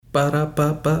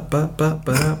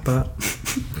Ba-da-ba-ba-ba-ba-ba-ba.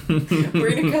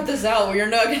 We're gonna cut this out. You're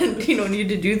not gonna, need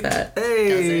to do that.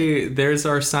 Hey, there's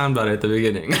our soundbite at the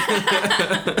beginning.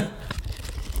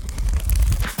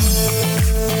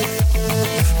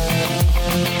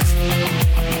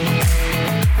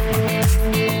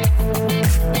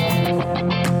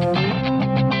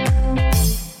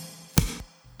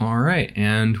 All right,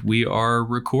 and we are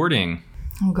recording.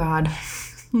 Oh God.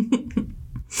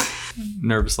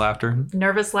 Nervous laughter.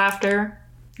 Nervous laughter.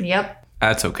 Yep.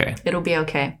 That's okay. It'll be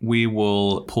okay. We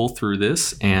will pull through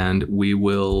this and we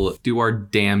will do our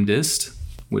damnedest,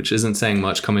 which isn't saying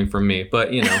much coming from me,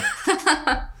 but you know.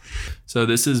 So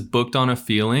this is Booked on a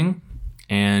Feeling,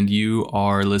 and you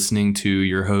are listening to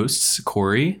your hosts,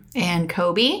 Corey. And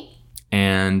Kobe.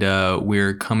 And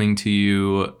we're coming to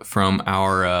you from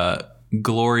our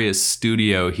glorious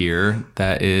studio here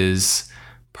that is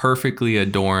perfectly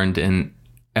adorned in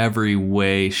every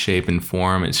way, shape, and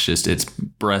form. It's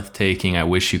breathtaking. I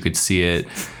wish you could see it.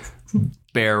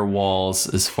 Bare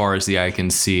walls as far as the eye can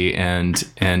see, and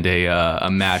a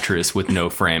mattress with no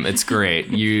frame. It's great.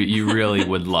 You really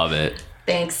would love it.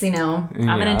 Thanks. I'm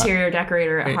an interior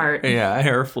decorator at heart. Yeah,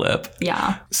 hair flip.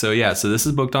 Yeah. So this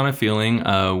is Booked on a Feeling.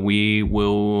 We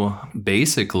will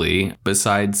basically,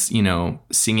 besides,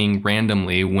 singing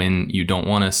randomly when you don't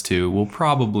want us to, we'll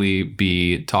probably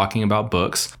be talking about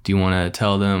books. Do you want to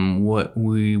tell them what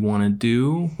we want to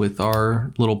do with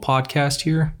our little podcast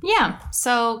here? Yeah.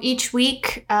 So each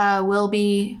week we'll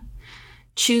be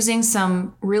choosing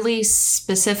some really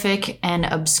specific and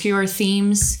obscure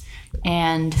themes,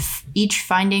 and each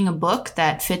finding a book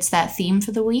that fits that theme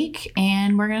for the week,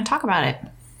 and we're going to talk about it.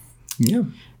 Yeah.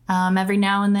 Every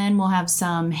now and then we'll have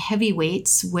some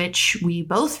heavyweights, which we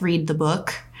both read the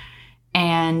book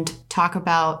and talk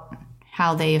about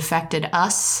how they affected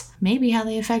us, maybe how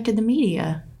they affected the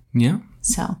media. Yeah.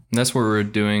 So that's what we're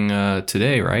doing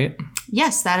today, right?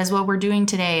 Yes, that is what we're doing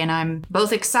today, and I'm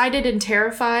both excited and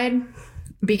terrified,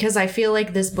 because I feel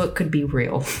like this book could be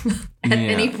real at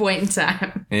any point in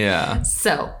time. Yeah.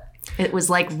 So it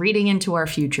was like reading into our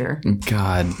future.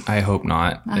 God, I hope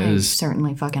not. I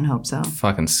certainly fucking hope so.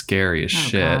 Fucking scary as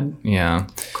shit. God. Yeah.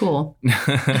 Cool.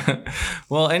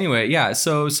 Well, anyway, yeah.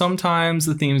 So sometimes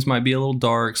the themes might be a little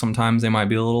dark. Sometimes they might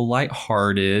be a little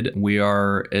lighthearted. We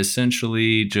are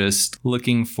essentially just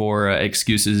looking for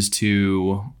excuses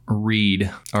to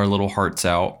read our little hearts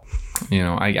out.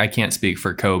 I can't speak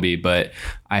for Kobe, but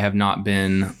I have not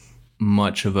been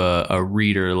much of a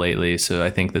reader lately. So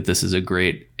I think that this is a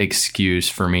great excuse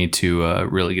for me to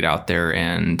really get out there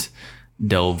and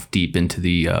delve deep into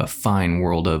the fine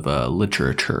world of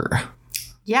literature.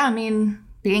 Yeah,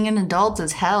 being an adult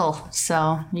is hell.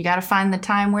 So you got to find the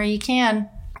time where you can.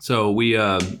 So we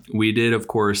did, of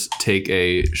course, take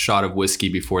a shot of whiskey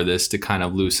before this to kind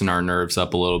of loosen our nerves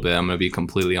up a little bit. I'm going to be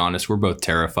completely honest. We're both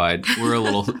terrified. We're a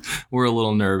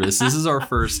little nervous. This is our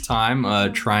first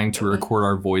time trying to record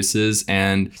our voices.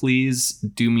 And please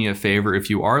do me a favor. If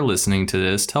you are listening to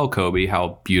this, tell Kobe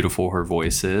how beautiful her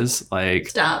voice is. Like,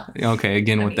 stop. Okay.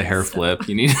 Again, with the hair flip,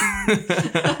 you need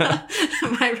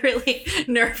my really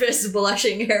nervous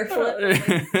blushing hair flip.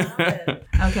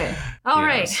 Okay. All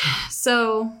right.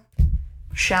 So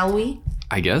shall we?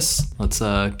 I guess. Let's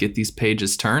get these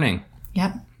pages turning.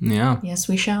 Yep. Yeah. Yes,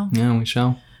 we shall. Yeah, we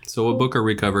shall. So what book are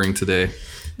we covering today?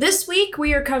 This week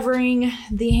we are covering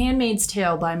The Handmaid's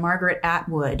Tale by Margaret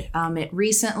Atwood. It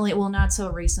recently, well, not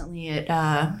so recently, it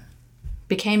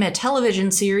became a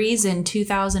television series in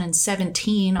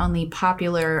 2017 on the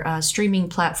popular streaming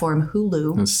platform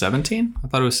Hulu. It was 17? I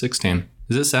thought it was 16.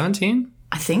 Is it 17?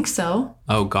 I think so.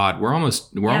 Oh God, we're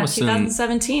almost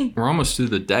 2017. We're almost through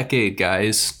the decade,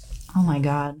 guys. Oh my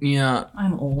God. Yeah.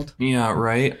 I'm old. Yeah,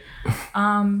 right.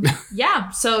 Yeah.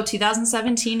 So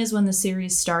 2017 is when the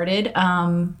series started,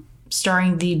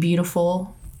 starring the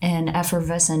beautiful and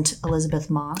effervescent Elizabeth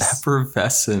Moss.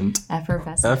 Effervescent.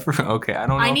 Okay, I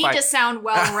don't know. I need to sound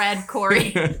well-read,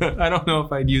 Corey. I don't know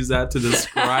if I'd use that to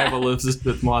describe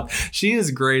Elizabeth Moss. She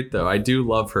is great, though. I do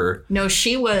love her. No,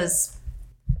 she was.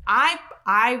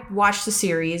 I watched the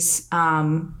series.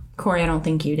 Corey, I don't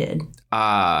think you did.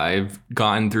 I've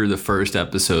gotten through the first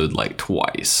episode like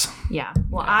twice. Yeah.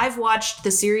 Well, I've watched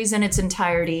the series in its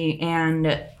entirety,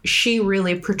 and she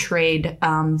really portrayed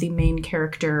the main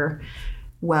character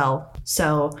well.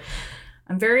 So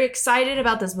I'm very excited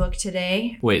about this book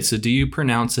today. Wait, so do you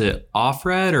pronounce it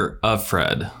Offred or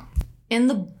Uffred? In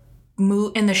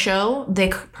the show, they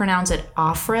pronounce it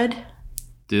Offred.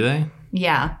 Do they?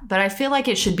 Yeah, but I feel like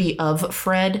it should be of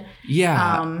Fred.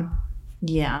 Yeah.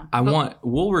 Yeah.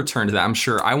 We'll return to that, I'm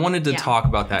sure. I wanted to talk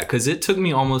about that because it took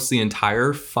me almost the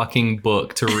entire fucking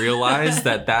book to realize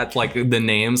that like the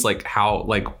names, like how,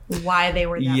 like why they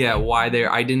were that yeah, way. why they,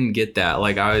 I didn't get that.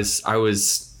 Like I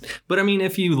was, but I mean,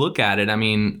 if you look at it, I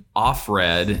mean,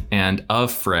 Offred and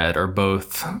Offred are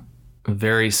both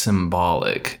very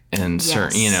symbolic and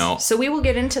certain, you know. So we will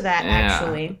get into that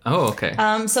actually. Oh, okay.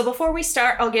 So before we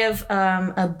start, I'll give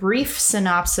a brief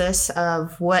synopsis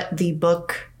of what the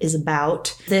book is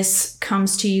about. This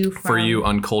comes to you from... For you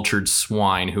uncultured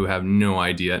swine who have no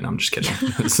idea. No, I'm just kidding.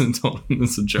 This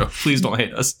is a joke. Please don't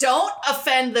hate us. Don't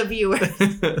offend the viewers.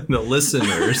 The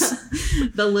listeners.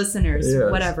 The listeners,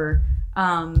 yes. Whatever.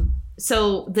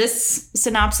 So this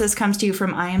synopsis comes to you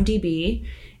from IMDb.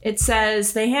 It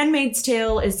says, The Handmaid's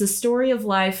Tale is the story of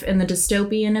life in the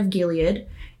dystopian of Gilead,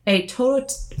 a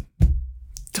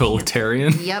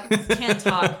totalitarian. Yep, can't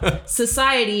talk.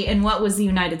 Society in what was the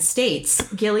United States.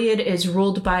 Gilead is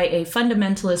ruled by a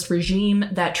fundamentalist regime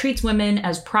that treats women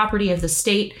as property of the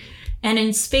state and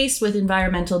is faced with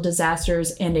environmental disasters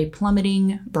and a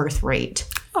plummeting birth rate.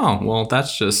 Oh, well,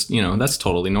 that's just, you know, that's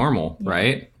totally normal,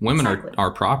 right? Women are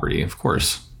property, of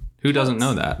course. Who doesn't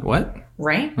know that? What?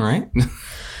 Right? Right?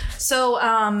 So,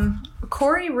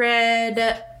 Corey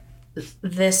read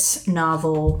this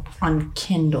novel on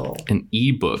Kindle. An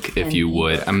ebook, if you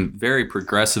would. I'm very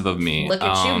progressive of me. Look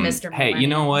at you, Mr. Hey, you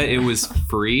know what? It was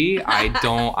free.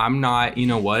 I'm not, you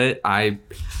know what? I'm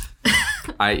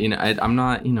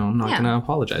not gonna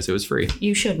apologize. It was free.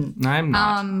 You shouldn't. I'm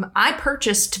not. I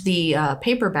purchased the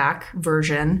paperback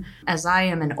version as I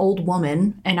am an old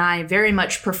woman and I very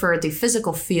much prefer the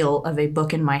physical feel of a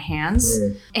book in my hands.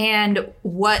 And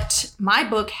what my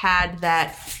book had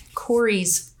that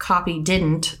Corey's copy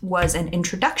didn't was an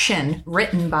introduction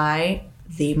written by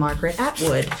the Margaret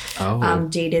Atwood,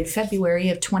 dated February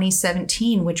of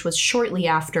 2017, which was shortly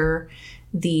after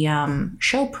the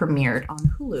show premiered on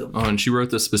Hulu. Oh, and she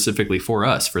wrote this specifically for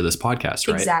us for this podcast,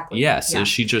 right? Exactly. Yes, yeah.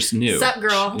 She just knew. Sup,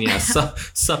 girl?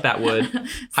 Sup, Atwood.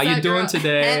 How you doing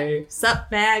today? Sup,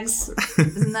 Mags?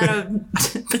 Isn't that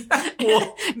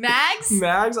a Mags?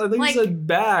 Mags? I think you said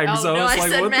bags. Oh, no, I was I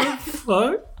said what Mags. the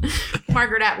fuck?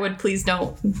 Margaret Atwood, please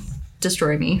don't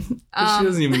destroy me. She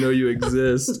doesn't even know you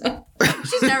exist.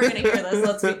 She's never going to hear this,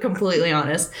 let's be completely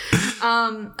honest.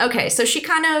 Okay, so she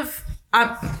kind of...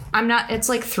 I'm not, it's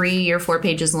like 3 or 4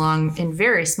 pages long in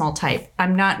very small type.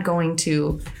 I'm not going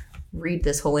to read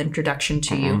this whole introduction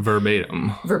to you.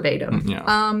 Verbatim.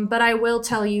 Yeah. But I will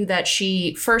tell you that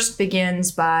she first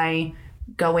begins by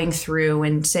going through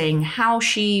and saying how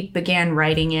she began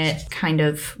writing it, kind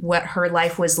of what her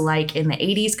life was like in the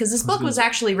 80s, because this book was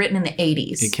actually written in the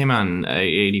 80s. It came out in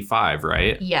 85,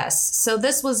 right? Yes. So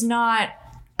this was not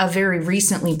a very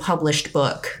recently published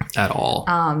book at all.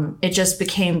 It just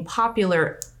became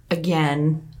popular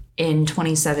again in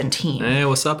 2017. Hey,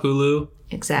 what's up, Hulu?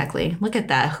 Exactly. Look at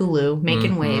that, Hulu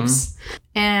making waves.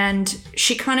 And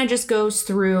she kind of just goes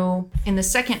through in the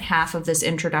second half of this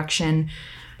introduction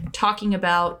talking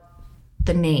about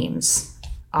the names.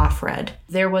 Offred.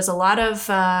 There was a lot of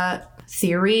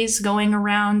theories going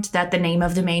around that the name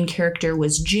of the main character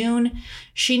was June.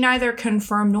 She neither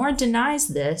confirmed nor denies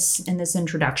this in this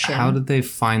introduction. How did they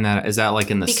find that? Is that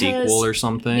like in the sequel or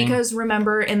something? Because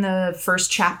remember in the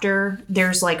first chapter,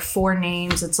 there's like 4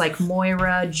 names. It's like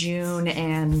Moira, June,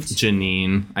 and...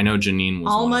 Janine. I know Janine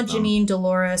was Alma, one of them. Janine,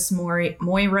 Dolores,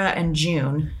 Moira, and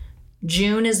June.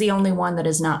 June is the only one that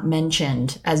is not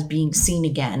mentioned as being seen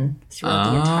again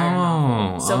throughout the entire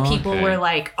novel. So people were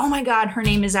like, oh my God, her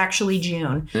name is actually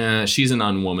June. She's an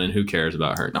unwoman. Who cares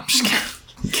about her? No, I'm just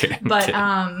kidding. But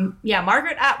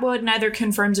Margaret Atwood neither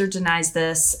confirms or denies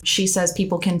this. She says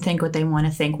people can think what they want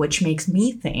to think, which makes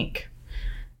me think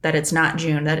that it's not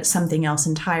June, that it's something else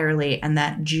entirely, and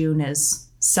that June is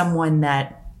someone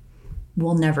that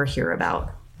we'll never hear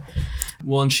about.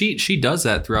 Well, and she does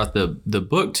that throughout the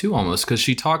book too, almost, because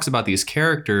she talks about these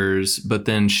characters, but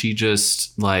then she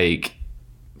just like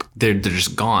they're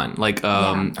just gone. Like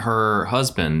her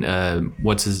husband,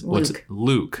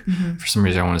 Luke. Mm-hmm. For some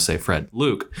reason, I want to say Fred.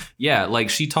 Luke. Yeah,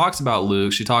 like she talks about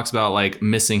Luke. She talks about like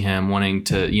missing him, wanting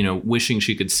to, wishing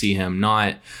she could see him,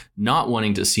 not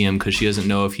wanting to see him because she doesn't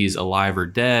know if he's alive or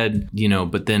dead.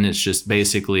 But then it's just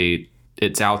basically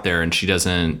it's out there, and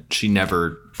she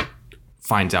never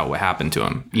finds out what happened to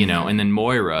him, and then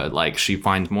Moira, like she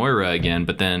finds Moira again,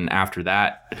 but then after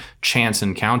that chance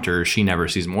encounter, she never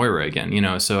sees Moira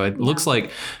again, so it looks like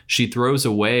she throws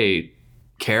away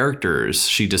characters.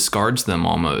 She discards them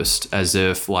almost as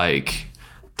if like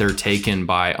they're taken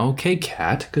by, okay,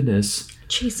 cat, goodness.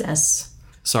 Jesus.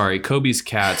 Sorry, Kobe's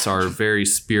cats are very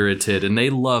spirited and they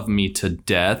love me to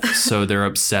death, so they're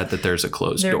upset that there's a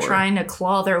closed door. They're trying to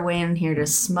claw their way in here to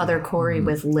smother Corey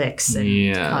with licks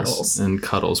and cuddles. And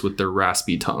cuddles with their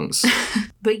raspy tongues.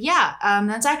 But yeah,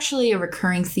 that's actually a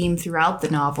recurring theme throughout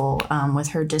the novel, with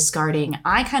her discarding.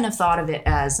 I kind of thought of it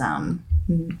as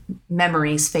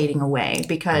memories fading away,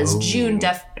 because I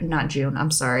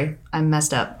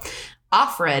messed up.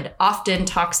 Offred often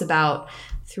talks about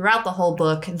throughout the whole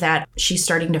book that she's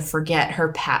starting to forget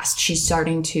her past. She's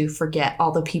starting to forget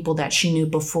all the people that she knew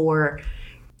before.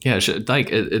 Yeah,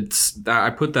 it's I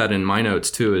put that in my notes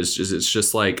too. It's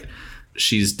just like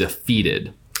she's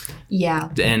defeated. Yeah.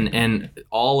 And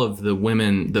all of the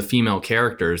women, the female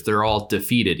characters, they're all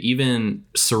defeated. Even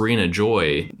Serena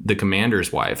Joy, the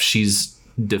commander's wife, she's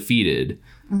defeated.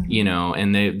 You know,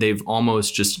 and they've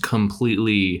almost just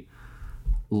completely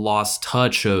lost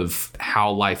touch of how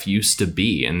life used to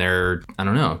be, and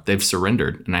they've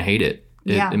surrendered, and I hate it.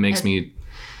 It makes me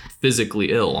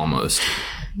physically ill almost.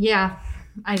 Yeah,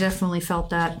 I definitely felt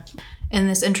that. In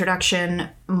this introduction,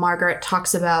 Margaret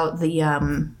talks about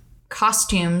the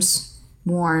costumes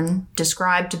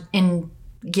described in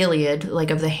Gilead,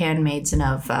 like of the handmaids and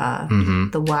of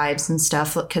the wives and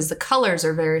stuff, because the colors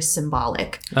are very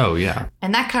symbolic. Oh yeah.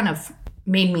 And that kind of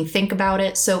made me think about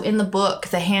it. So in the book,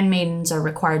 the handmaidens are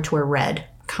required to wear red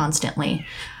constantly.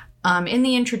 In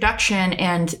the introduction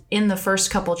and in the first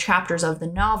couple chapters of the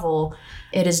novel,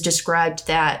 it is described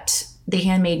that the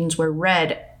handmaidens wear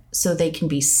red so they can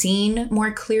be seen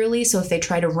more clearly. So if they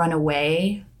try to run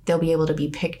away, they'll be able to be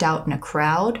picked out in a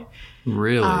crowd.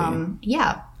 Really?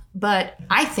 Yeah. But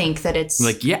I think that it's...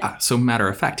 so matter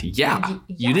of fact, You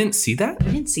didn't see that? I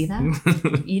didn't see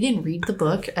that. You didn't read the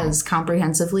book as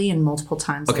comprehensively and multiple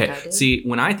times like I did. See,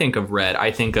 when I think of red,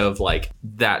 I think of like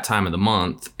that time of the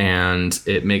month, and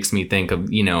it makes me think of,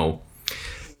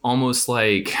 almost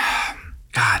like...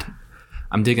 God,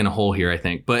 I'm digging a hole here, I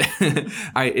think. But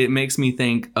it makes me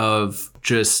think of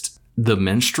just... the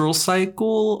menstrual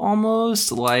cycle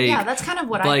almost, like... Yeah, that's kind of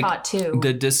what I thought too.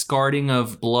 The discarding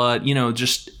of blood,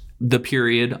 just the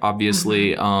period,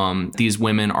 obviously. These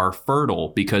women are fertile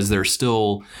because they're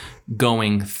still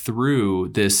going through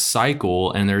this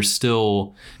cycle, and they're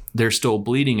still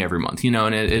bleeding every month,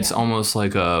 and it's almost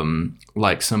like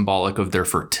symbolic of their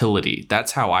fertility.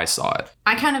 That's how I saw it.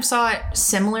 I kind of saw it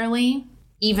similarly,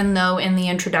 even though in the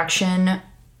introduction...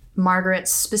 Margaret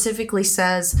specifically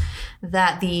says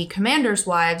that the commander's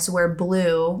wives wear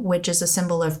blue, which is a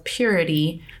symbol of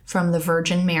purity from the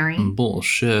Virgin Mary.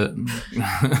 Bullshit.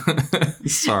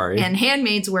 Sorry. And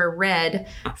handmaids wear red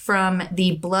from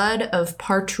the blood of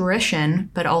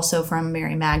parturition, but also from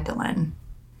Mary Magdalene.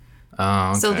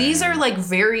 Oh, okay. So these are like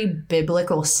very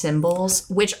biblical symbols,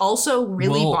 which also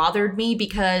really bothered me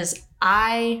because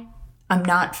I'm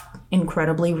not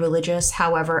incredibly religious.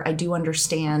 However, I do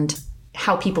understand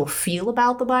how people feel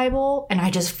about the Bible, and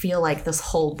I just feel like this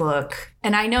whole book,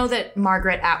 and I know that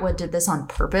Margaret Atwood did this on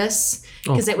purpose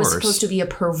because it was supposed to be a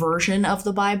perversion of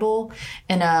the Bible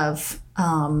and of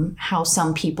how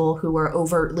some people who are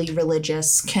overtly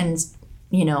religious can,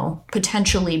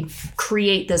 potentially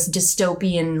create this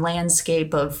dystopian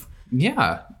landscape of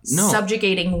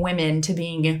subjugating women to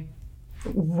being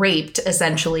raped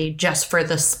essentially just for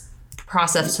this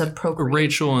process of procreation.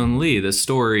 Rachel and Lee, the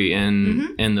story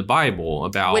in the Bible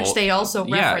about... Which they also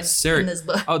reference in this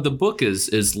book. Oh, the book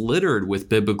is littered with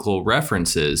biblical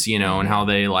references, and how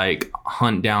they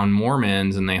hunt down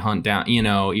Mormons, and they hunt down,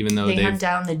 even though they hunt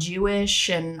down the Jewish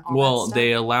and all that stuff.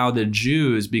 They allow the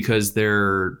Jews because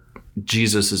they're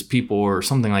Jesus's people or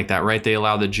something like that, right? They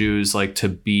allow the Jews to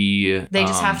be... They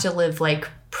just have to live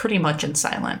pretty much in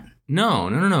silent.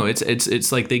 No.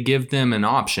 It's like they give them an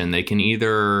option. They can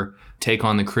either take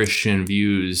on the Christian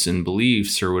views and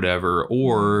beliefs or whatever,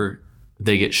 or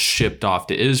they get shipped off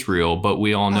to Israel. But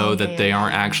we all know that they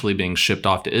aren't actually being shipped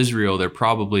off to Israel. They're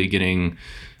probably getting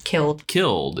killed.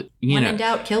 When in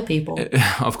doubt, kill people.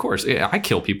 Of course. Yeah, I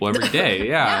kill people every day.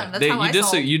 Yeah.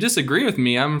 That's how you disagree with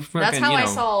me. I'm fucking, that's how I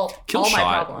solve all my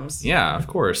problems. Yeah, of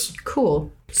course.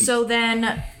 Cool. So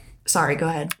then... Sorry, go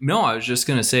ahead. No, I was just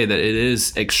going to say that it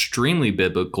is extremely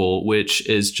biblical, which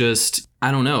is just,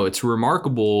 I don't know, it's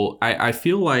remarkable. I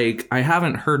feel like I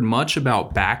haven't heard much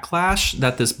about backlash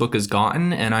that this book has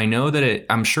gotten, and I know that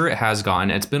I'm sure it has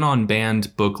gotten. It's been on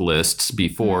banned book lists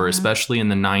before, especially in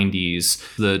the 90s.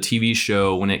 The TV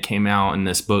show, when it came out and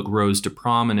this book rose to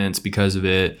prominence because of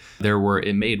it,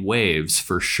 it made waves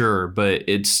for sure, but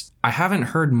I haven't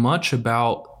heard much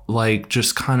about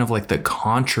just kind of the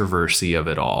controversy of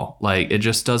it all. It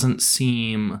just doesn't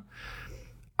seem,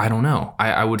 I don't know.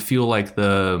 I would feel like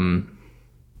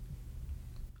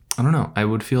I don't know. I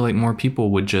would feel like more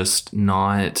people would just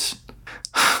not.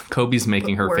 Kobe's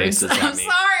making her faces at me. I'm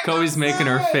sorry. Kobe's making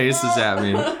her faces at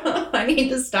me. I need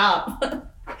to stop.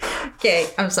 Okay,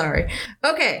 I'm sorry.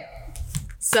 Okay,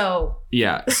 so.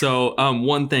 Yeah, so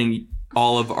one thing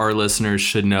all of our listeners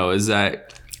should know is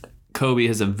that Kobe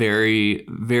has a very,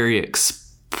 very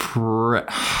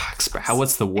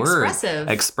what's the word?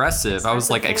 Expressive. I was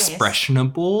like face.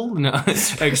 expressionable. No,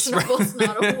 Expressionable's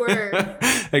not a word.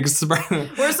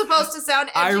 We're supposed to sound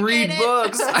educated. I read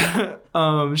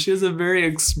books. She has a very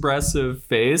expressive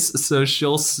face, so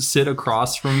she'll sit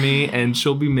across from me and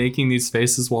she'll be making these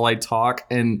faces while I talk.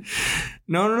 And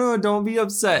no, don't be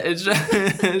upset. It's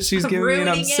just, she's giving me an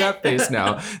upset face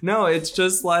now. No, it's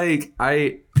just like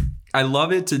I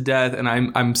love it to death, and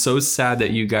I'm so sad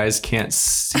that you guys can't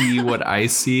see what I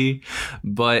see,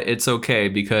 but it's okay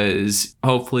because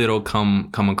hopefully it'll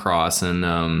come across.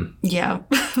 And yeah.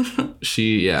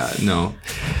 No.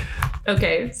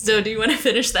 Okay, so do you want to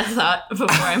finish that thought before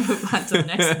I move on to the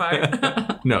next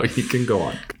part? No, you can go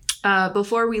on.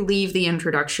 Before we leave the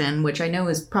introduction, which I know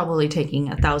is probably taking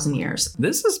 1,000 years.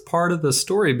 This is part of the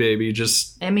story, baby. It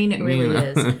really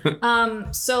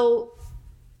is. So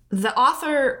the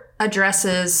author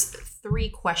addresses 3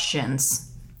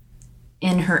 questions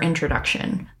in her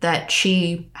introduction that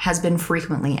she has been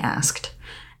frequently asked.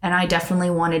 And I definitely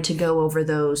wanted to go over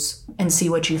those and see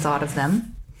what you thought of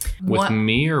them. With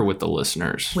me or with the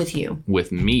listeners? With you.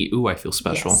 With me. Ooh, I feel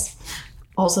special. Yes.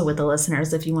 Also with the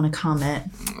listeners, if you want to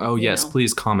comment. Oh, yes,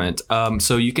 please comment.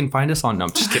 So you can find us on... No,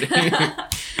 I'm just kidding.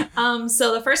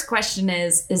 So the first question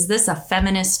is this a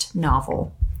feminist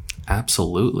novel?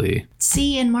 Absolutely.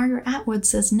 See, and Margaret Atwood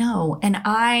says no, and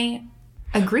I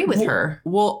agree with her.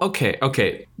 Well,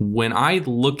 okay. When I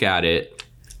look at it,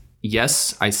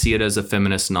 yes, I see it as a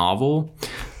feminist novel,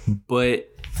 but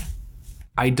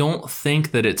I don't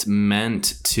think that it's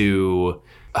meant to...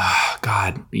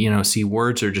 God, see,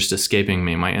 words are just escaping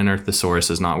me. My inner thesaurus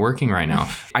is not working right now.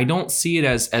 I don't see it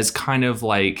as kind of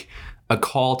like a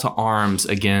call to arms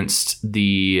against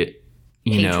the...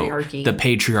 patriarchy. The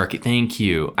patriarchy. Thank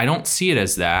you. I don't see it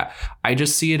as that. I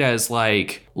just see it as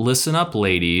like, listen up,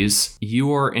 ladies.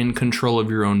 You are in control of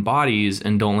your own bodies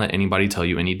and don't let anybody tell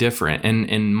you any different. And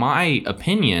in my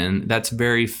opinion, that's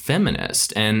very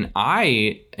feminist. And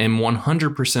I am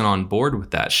 100% on board with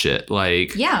that shit.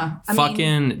 Like, yeah,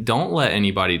 don't let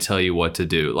anybody tell you what to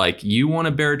do. Like, you want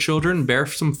to bear children, bear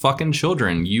some fucking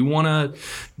children. You want to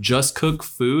just cook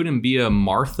food and be a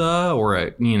Martha or I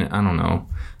don't know.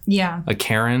 Yeah. A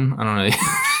Karen? I don't know.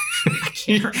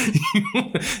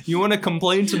 You want to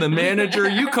complain to the manager?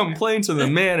 You complain to the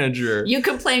manager. You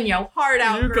complain your heart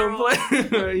out, girl.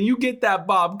 You get that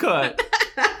bob cut.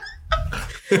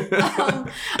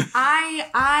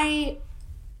 I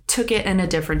took it in a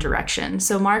different direction.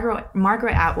 So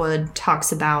Margaret Atwood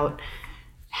talks about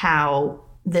how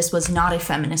this was not a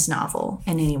feminist novel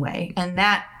in any way. And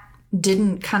that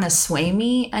didn't kind of sway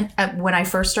me when I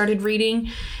first started reading.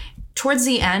 Towards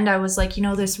the end, I was like,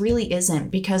 this really isn't,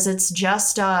 because it's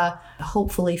just a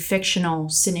hopefully fictional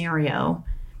scenario.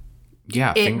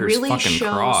 Yeah, it fingers really fucking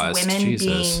shows crossed. women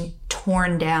Jesus. being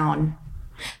torn down.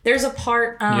 There's a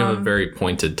part. You have a very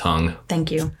pointed tongue.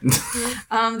 Thank you.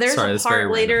 There's Sorry, a that's very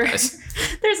part later. random, guys.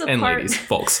 There's a and part ladies,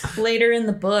 folks. later in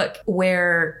the book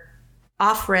where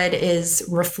Offred is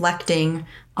reflecting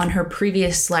on her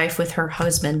previous life with her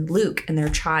husband Luke and their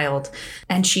child,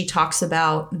 and she talks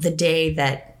about the day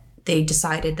that they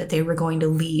decided that they were going to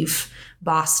leave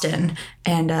Boston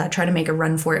and try to make a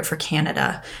run for it for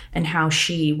Canada, and how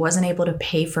she wasn't able to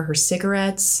pay for her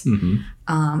cigarettes. Mm-hmm.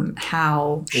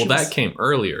 That came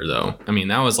earlier though. I mean,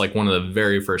 that was like one of the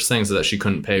very first things, that she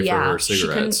couldn't pay for her cigarettes. She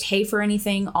couldn't pay for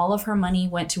anything. All of her money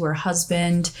went to her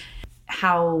husband.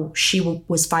 How she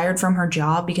was fired from her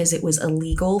job because it was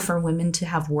illegal for women to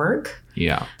have work.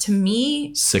 Yeah. To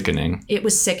me, sickening. It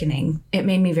was sickening. It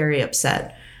made me very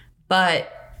upset.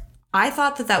 But I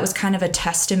thought that was kind of a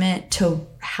testament to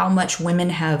how much women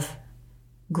have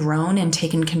grown and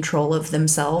taken control of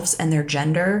themselves and their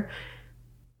gender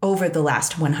over the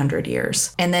last 100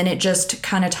 years. And then it just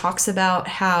kind of talks about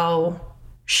how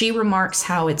she remarks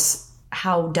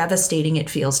how devastating it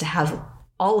feels to have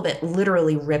all of it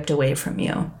literally ripped away from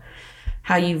you.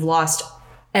 How you've lost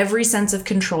every sense of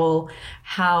control,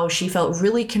 how she felt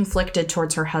really conflicted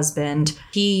towards her husband.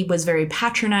 He was very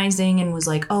patronizing and was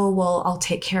like, oh, well, I'll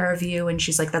take care of you. And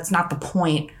she's like, that's not the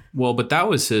point. Well, but that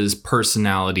was his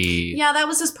personality. Yeah, that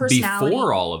was his personality.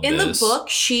 Before all of this. In the book,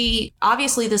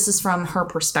 obviously this is from her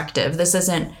perspective. This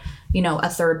isn't, a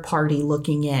third party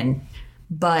looking in.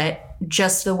 but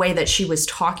just the way that she was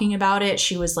talking about it,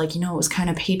 she was like, it was kind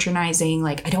of patronizing.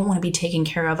 Like, I don't want to be taken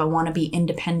care of. I want to be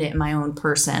independent in my own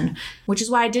person, which is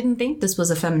why I didn't think this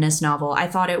was a feminist novel. I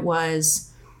thought it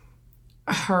was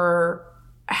her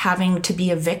having to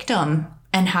be a victim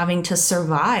and having to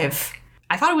survive.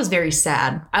 I thought it was very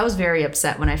sad. I was very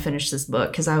upset when I finished this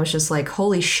book because I was just like,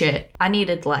 holy shit. I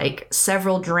needed like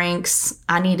several drinks.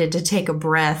 I needed to take a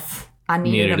breath. I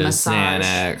needed a massage.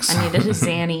 Xanax. I needed a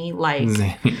Zanny. Like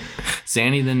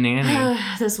Zanny the nanny.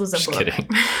 This was a Just book. kidding.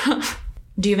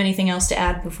 Do you have anything else to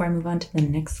add before I move on to the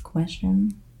next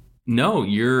question? No,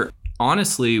 you're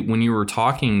honestly, when you were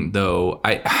talking though,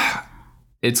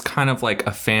 it's kind of like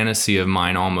a fantasy of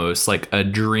mine, almost like a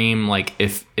dream. Like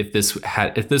if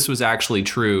this was actually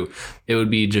true, it would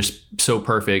be just so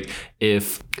perfect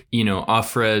if,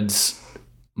 Offred's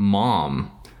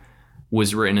mom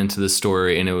was written into the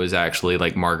story and it was actually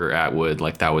like Margaret Atwood,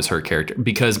 like that was her character,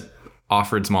 because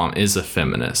Offred's mom is a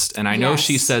feminist. And I know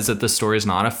she says that the story is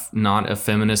not a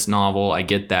feminist novel. I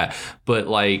get that. But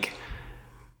like,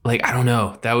 I don't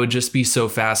know, that would just be so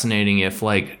fascinating if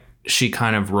like she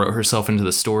kind of wrote herself into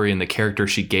the story and the character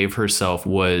she gave herself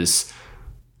was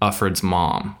Offred's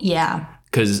mom. Yeah.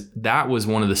 Because that was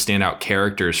one of the standout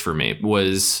characters for me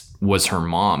was her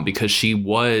mom, because she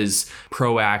was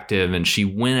proactive and she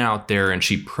went out there and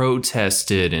she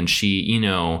protested and she,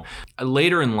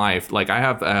 later in life, like I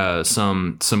have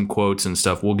some quotes and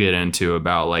stuff we'll get into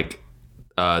about like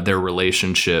their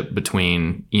relationship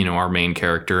between, our main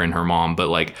character and her mom. But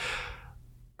like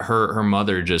her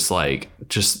mother, just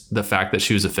the fact that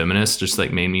she was a feminist just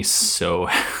like made me so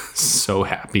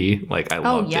happy. Like I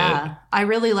loved it. I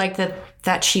really like that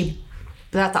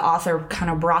the author kind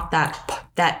of brought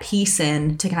that piece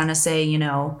in to kind of say,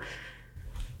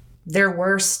 there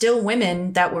were still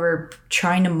women that were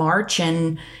trying to march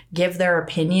and give their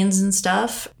opinions and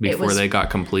stuff before they got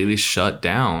completely shut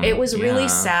down. It was really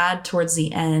sad towards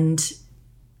the end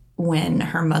when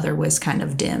her mother was kind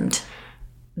of dimmed.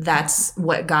 That's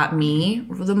what got me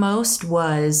the most,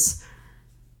 was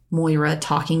Moira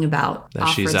talking about that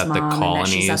she's at mom, the colonies, and that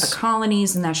she's at the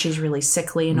colonies, and that she's really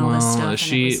sickly and all this stuff.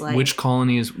 Which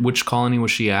colony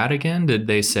was she at again? Did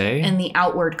they say? In the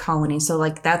outward colony. So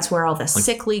like that's where all the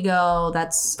sickly go.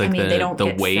 That's like they don't the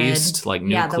get waste, fed. like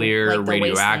nuclear, the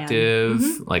radioactive.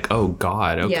 Mm-hmm. Like, oh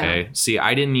God, okay. Yeah. See,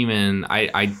 I didn't even.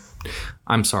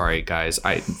 I'm sorry, guys.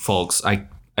 Folks, I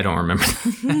don't remember.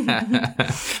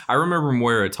 I remember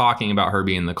Moira talking about her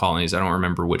being in the colonies. I don't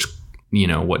remember which,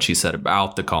 what she said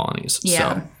about the colonies.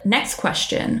 Yeah. So. Next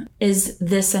question. Is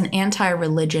this an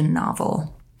anti-religion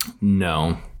novel?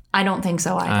 No. I don't think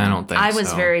so either. I don't think so. I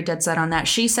was very dead set on that.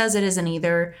 She says it isn't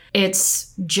either.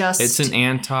 It's an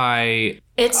anti...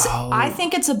 I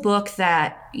think it's a book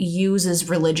that uses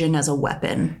religion as a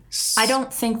weapon. I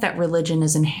don't think that religion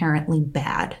is inherently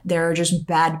bad. There are just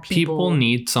bad people. People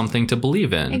need something to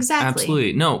believe in. Exactly.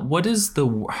 Absolutely. No, what is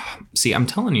see, I'm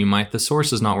telling you, Mike, the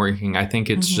source is not working. I think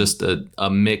it's just a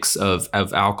mix of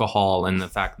alcohol and the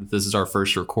fact that this is our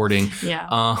first recording.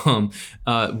 Yeah.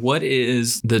 What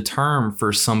is the term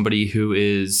for somebody who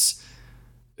does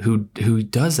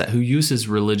that, who uses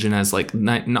religion as like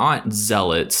not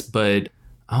zealots, but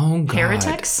oh God.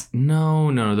 Heretics?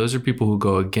 No. Those are people who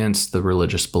go against the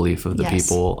religious belief of the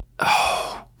people.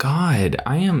 Oh God.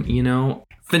 I am,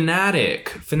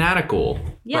 fanatical,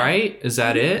 right? Is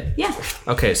that it? Yeah.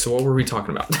 Okay. So what were we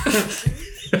talking about?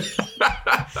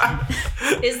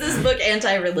 Is this book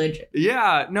anti-religion?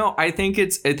 Yeah. No, I think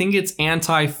it's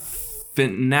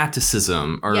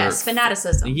fanaticism, or yes,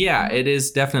 fanaticism. Yeah, it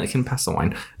is definitely. Can pass the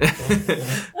wine.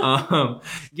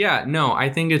 I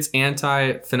think it's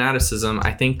anti-fanaticism.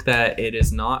 I think that it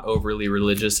is not overly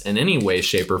religious in any way,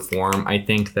 shape, or form. I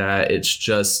think that it's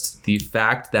just the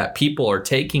fact that people are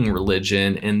taking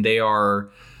religion and they're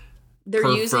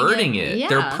perverting it. Yeah.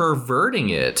 They're perverting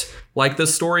it. Like the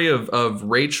story of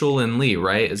Rachel and Lee,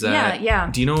 right? Is that?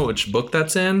 Yeah. Do you know which book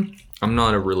that's in? I'm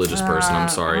not a religious person. I'm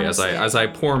sorry. Honestly, as I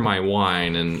pour my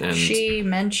wine and she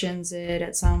mentions it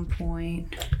at some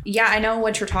point. Yeah, I know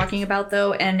what you're talking about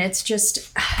though, and it's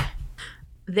just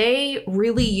they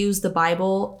really use the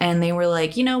Bible and they were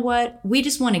like, you know what? We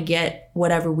just want to get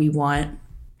whatever we want,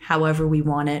 however we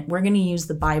want it. We're going to use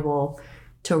the Bible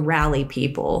to rally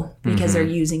people because they're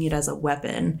using it as a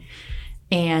weapon.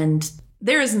 And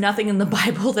there is nothing in the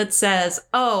Bible that says,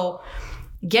 oh,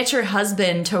 get your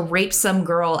husband to rape some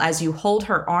girl as you hold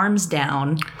her arms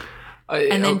down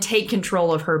and then take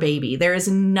control of her baby. There is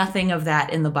nothing of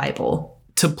that in the Bible.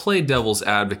 To play devil's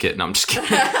advocate, no, I'm just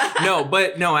kidding.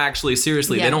 No, actually,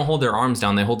 seriously, they don't hold their arms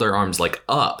down. They hold their arms like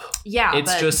up. Yeah.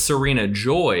 It's just Serena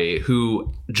Joy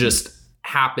who just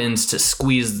happens to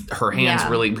squeeze her hands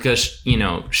really because, you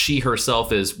know, she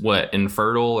herself is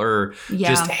infertile or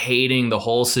just hating the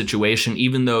whole situation,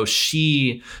 even though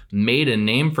she made a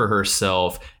name for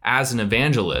herself as an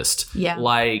evangelist. Yeah.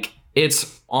 Like,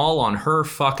 it's all on her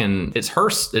fucking, it's her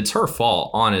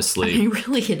fault, honestly. I mean,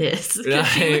 really it is. Because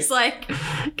she was like,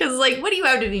 what do you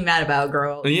have to be mad about,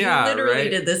 girl? Yeah, you literally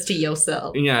did this to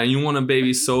yourself. Yeah, you want a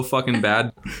baby so fucking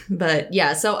bad. But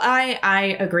yeah, so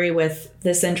I agree with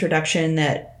this introduction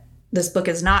that this book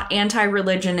is not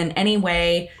anti-religion in any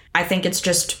way. I think it's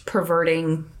just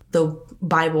perverting the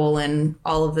Bible and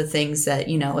all of the things that,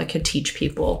 you know, it could teach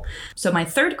people. So my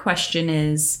third question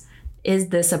is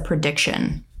this a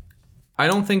prediction? I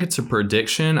don't think it's a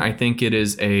prediction. I think it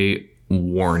is a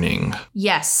warning.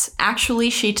 Yes,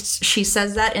 actually, she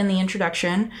says that in the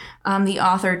introduction. The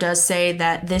author does say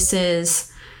that this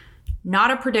is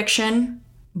not a prediction,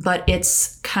 but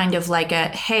it's kind of like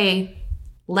hey,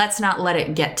 let's not let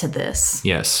it get to this.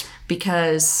 Yes.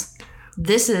 Because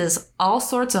this is all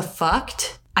sorts of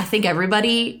fucked. I think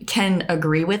everybody can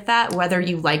agree with that, whether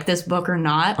you like this book or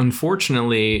not.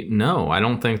 Unfortunately, no, I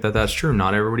don't think that that's true.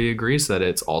 Not everybody agrees that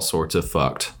it's all sorts of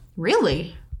fucked.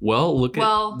 Really? Well, look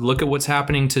at what's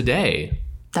happening today.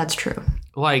 That's true.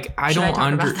 Like, I don't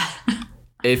understand.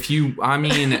 If you, I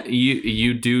mean,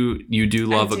 you do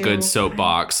love a good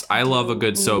soapbox. I love a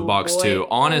good soapbox too.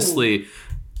 Honestly.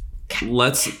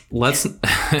 Let's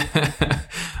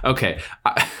okay.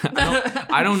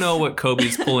 I don't know what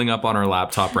Kobe's pulling up on our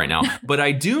laptop right now, but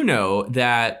I do know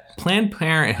that Planned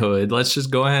Parenthood, let's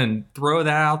just go ahead and throw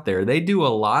that out there. They do a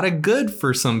lot of good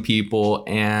for some people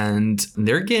and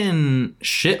they're getting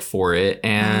shit for it.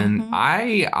 And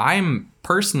I'm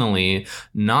personally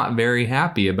not very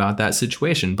happy about that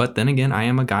situation. But then again, I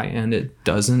am a guy and it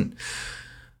doesn't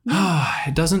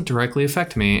directly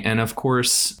affect me. And of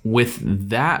course, with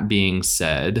that being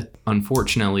said,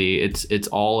 unfortunately, it's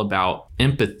all about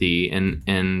empathy. And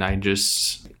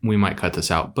we might cut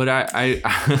this out, but I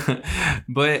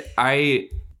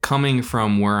coming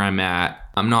from where I'm at,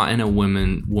 I'm not in a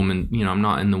woman, you know, I'm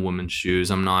not in the woman's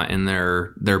shoes. I'm not in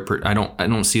their, I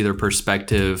don't see their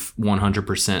perspective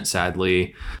 100%,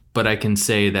 sadly, but I can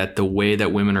say that the way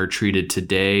that women are treated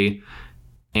today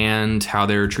and how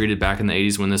they were treated back in the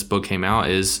 80s when this book came out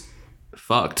is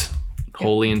fucked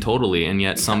wholly and totally. And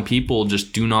yet some people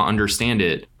just do not understand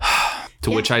it. To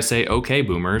which I say, okay,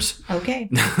 boomers. Okay.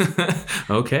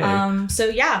 Okay. So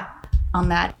yeah, on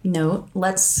that note,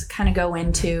 let's kind of go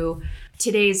into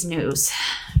today's news.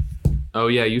 Oh,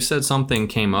 yeah. You said something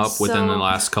came up within the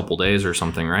last couple days or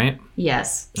something, right?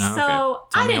 Yes. Oh, so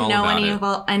I didn't know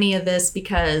any of this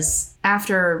because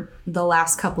after the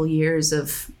last couple years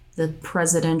of the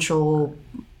presidential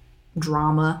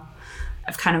drama,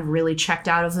 I've kind of really checked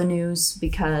out of the news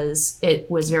because it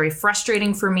was very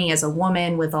frustrating for me as a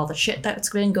woman with all the shit that's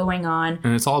been going on.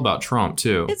 And it's all about Trump,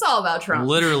 too. It's all about Trump.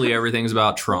 Literally everything's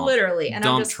about Trump. Literally. And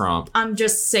Trump. I'm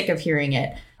just sick of hearing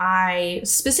it. I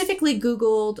specifically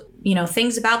Googled, you know,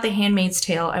 things about The Handmaid's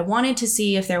Tale. I wanted to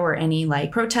see if there were any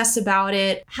like protests about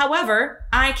it. However,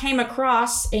 I came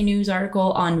across a news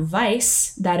article on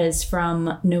Vice that is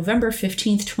from November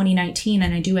 15th, 2019.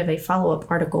 And I do have a follow-up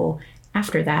article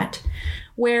after that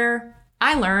where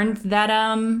I learned that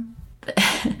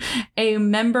a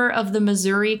member of the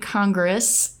Missouri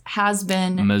Congress has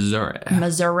been Missouri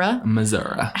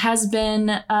has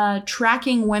been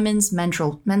tracking women's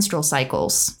menstrual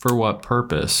cycles. For what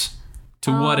purpose?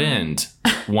 To what end?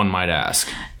 One might ask.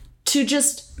 To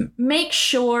just make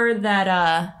sure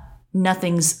that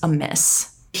nothing's amiss.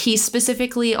 He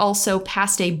specifically also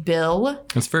passed a bill.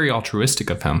 That's very altruistic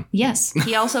of him. Yes.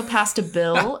 He also passed a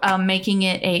bill making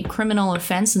it a criminal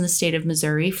offense in the state of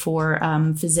Missouri for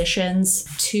physicians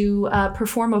to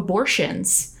perform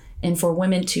abortions and for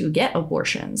women to get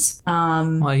abortions.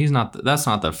 Well, that's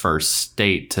not the first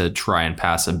state to try and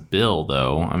pass a bill,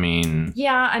 though. I mean...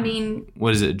 Yeah, I mean...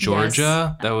 What is it,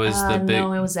 Georgia? Yes. That was the big...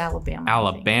 No, it was Alabama.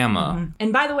 Alabama. Mm-hmm.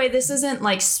 And by the way, this isn't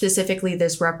like specifically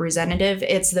this representative.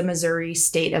 It's the Missouri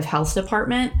State of Health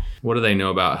Department. What do they know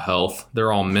about health?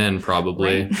 They're all men,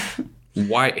 probably. Right.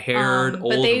 White-haired,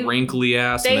 old,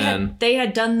 wrinkly-ass men. They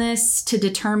had done this to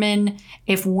determine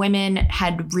if women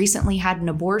had recently had an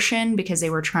abortion because they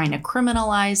were trying to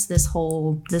criminalize this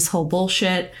whole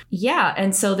bullshit. Yeah,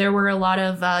 and so there were a lot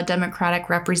of Democratic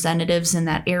representatives in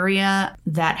that area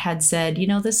that had said, you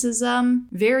know, this is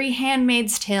very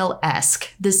Handmaid's Tale-esque.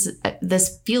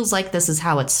 This feels like this is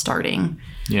how it's starting.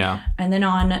 Yeah. And then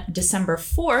on December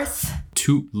 4th,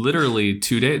 Literally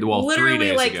 2 days. Well, 3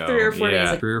 days like ago. 3 or 4 days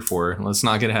ago. 3 or 4. Let's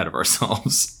not get ahead of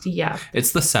ourselves. Yeah.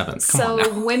 It's the 7th. Come on now.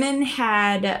 So women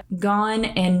had gone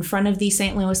in front of the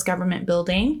St. Louis government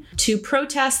building to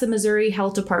protest the Missouri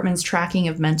Health Department's tracking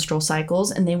of menstrual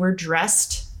cycles, and they were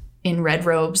dressed in red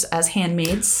robes as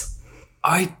handmaids.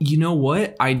 You know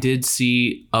what? I did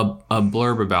see a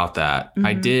blurb about that.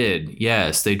 I did.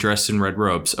 Yes, they dressed in red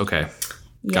robes. Okay.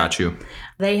 Yeah. Got you.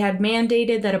 They had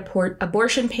mandated that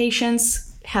abortion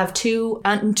patients have two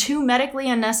medically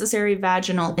unnecessary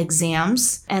vaginal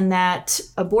exams, and that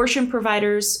abortion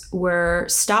providers were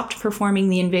stopped performing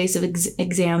the invasive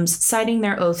exams, citing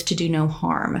their oath to do no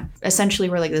harm. Essentially,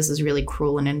 we're like, this is really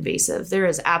cruel and invasive. There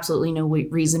is absolutely no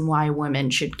reason why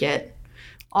women should get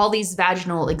all these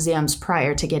vaginal exams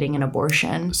prior to getting an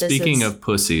abortion. Speaking of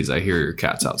pussies, I hear your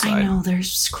cat's outside. I know, they're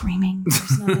screaming.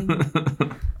 There's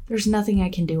nothing. There's nothing I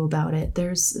can do about it.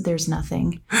 There's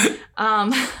nothing.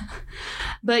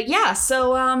 But yeah,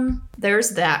 so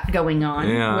there's that going on.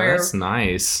 Yeah, that's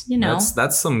nice. You know,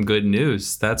 that's some good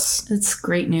news. It's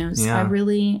great news. Yeah. I'm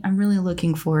really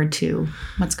looking forward to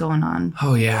what's going on.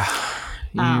 Oh yeah.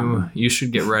 You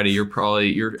should get ready.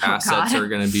 Your assets are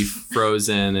going to be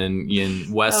frozen,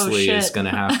 and Wesley is going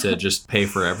to have to just pay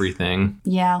for everything.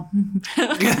 Yeah.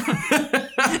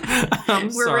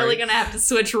 We're really going to have to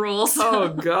switch rules. Oh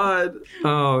God.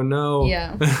 Oh no.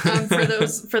 Yeah.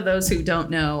 For those who don't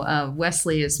know,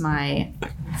 Wesley is my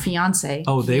fiance.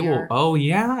 Oh, they will. Oh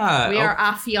yeah. We are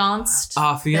affianced.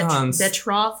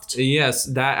 Betrothed. Yes,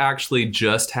 that actually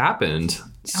just happened.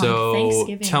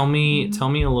 So tell me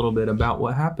a little bit about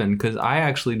what happened, because I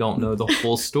actually don't know the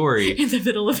whole story. In the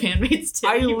middle of Handmaid's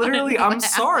Tale. I'm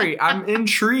sorry. I'm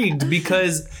intrigued,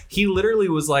 because he literally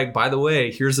was like, by the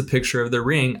way, here's a picture of the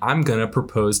ring. I'm going to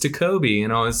propose to Kobe.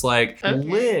 And I was like,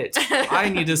 lit. I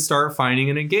need to start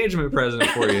finding an engagement present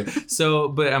for you. So,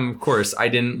 but of course I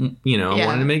didn't, I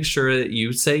wanted to make sure that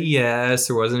you say yes.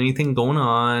 There wasn't anything going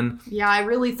on. Yeah, I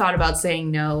really thought about saying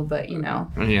no, but in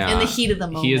the heat of the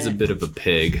moment. He is a bit of a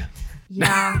pig.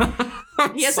 Yeah.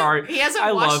 Sorry.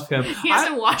 I love him. He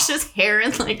hasn't washed his hair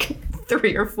in like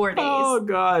 3 or 4 days. Oh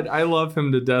God. I love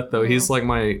him to death though. He's like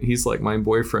my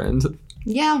boyfriend.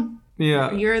 Yeah.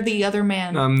 Yeah. You're the other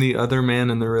man. I'm the other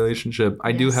man in the relationship.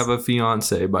 I do have a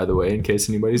fiance, by the way, in case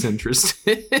anybody's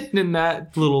interested in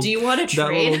that little. Do you want to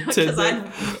trade? Because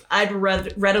I'd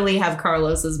readily have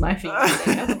Carlos as my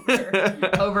fiance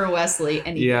over Wesley.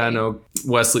 Anyway. Yeah, no,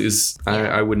 Wesley is.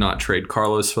 I would not trade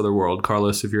Carlos for the world.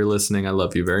 Carlos, if you're listening, I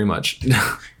love you very much.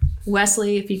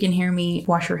 Wesley, if you can hear me,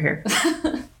 wash your hair.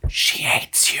 She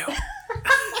hates you.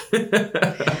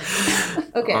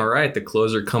 Okay. All right, the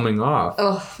clothes are coming off.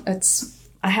 Oh,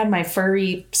 I had my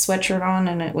furry sweatshirt on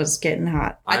and it was getting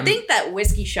hot. I think that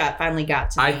whiskey shot finally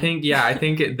got to me. I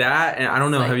think that, and I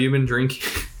don't know, have you been drinking?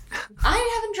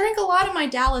 I haven't drank a lot of my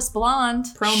Dallas Blonde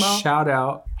promo. Shout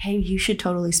out. Hey, you should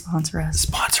totally sponsor us.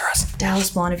 Sponsor us.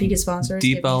 Dallas Blonde, if you could sponsor us.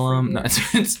 Deep Ellum. No,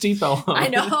 it's Deep Ellum. I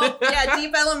know. Yeah,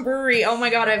 Deep Ellum Brewery. Oh my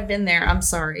God, I've been there. I'm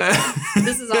sorry.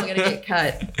 This is all going to get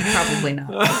cut. Probably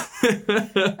not.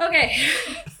 Okay.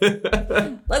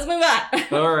 Let's move on.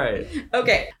 All right.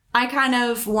 Okay. I kind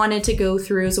of wanted to go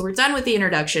through, so we're done with the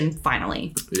introduction,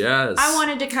 finally. Yes. I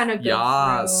wanted to kind of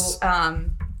go through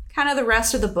kind of the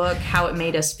rest of the book, how it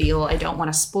made us feel. I don't want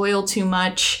to spoil too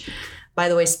much. By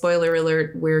the way, spoiler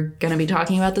alert, we're going to be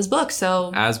talking about this book,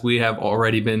 so... As we have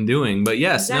already been doing. But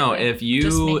yes, exactly. No, if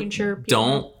you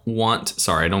don't want...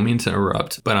 Sorry, I don't mean to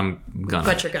interrupt, but I'm gonna.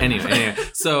 But you're gonna. Anyway.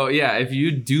 So yeah, if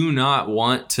you do not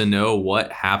want to know what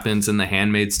happens in The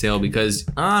Handmaid's Tale, because,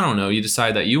 I don't know, you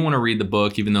decide that you want to read the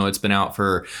book, even though it's been out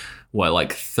for...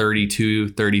 like 32,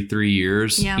 33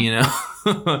 years,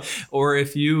 or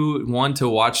if you want to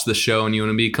watch the show and you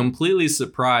want to be completely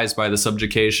surprised by the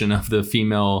subjugation of the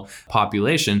female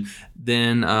population,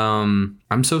 then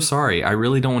I'm so sorry. I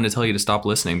really don't want to tell you to stop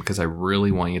listening, because I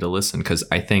really want you to listen, because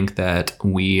I think that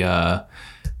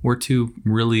we're two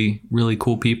really, really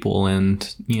cool people,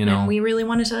 and and we really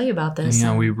want to tell you about this.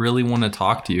 Yeah, we really want to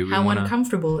talk to you. How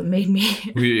uncomfortable it made me.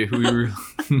 Because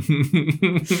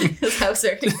I was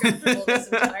very uncomfortable this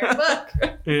entire book.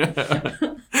 Yeah.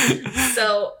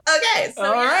 So okay. So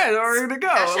all right, we're gonna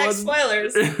go.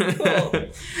 Spoilers. Cool.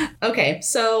 Okay,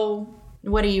 so.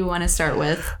 What do you want to start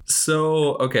with?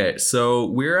 So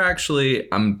we're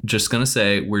actually, I'm just going to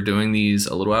say, we're doing these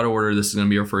a little out of order. This is going to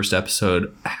be our first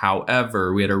episode.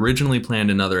 However, we had originally planned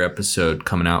another episode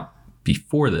coming out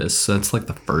before this. So that's like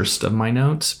the first of my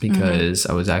notes because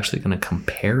I was actually going to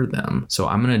compare them. So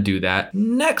I'm going to do that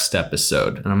next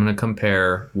episode, and I'm going to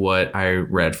compare what I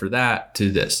read for that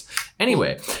to this.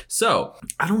 Anyway, so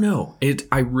I don't know.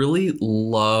 I really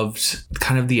loved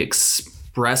kind of the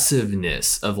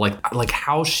expressiveness of like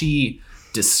how she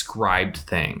described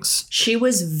things. She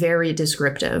was very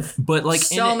descriptive, but like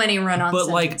so many run-on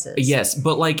sentences. Yes,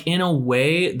 but like in a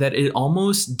way that it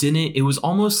almost didn't. It was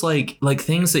almost like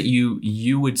things that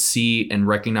you would see and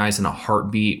recognize in a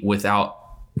heartbeat without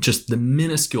just the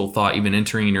minuscule thought even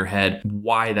entering in your head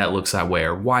why that looks that way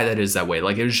or why that is that way.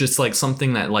 Like it was just like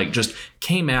something that like just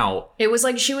came out. It was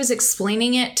like she was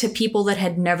explaining it to people that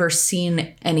had never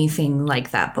seen anything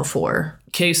like that before.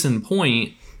 Case in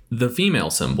point, the female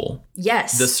symbol.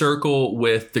 Yes. The circle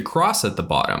with the cross at the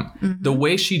bottom. Mm-hmm. The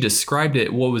way she described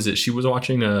it, what was it? She was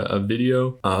watching a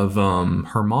video of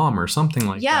her mom or something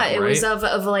like that. Yeah, it right? was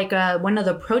of like one of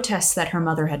the protests that her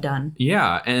mother had done.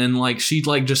 Yeah, and like she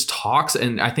like just talks,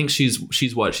 and I think she's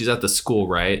what? She's at the school,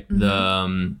 right? Mm-hmm.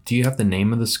 The do you have the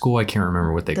name of the school? I can't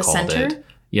remember what they called it.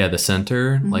 Yeah, the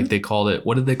center. Mm-hmm. Like they called it,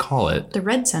 what did they call it? The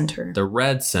Red Center. The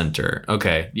Red Center.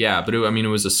 Okay. Yeah. But it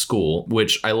was a school,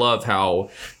 which I love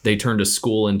how they turned a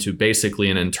school into basically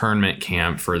an internment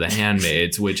camp for the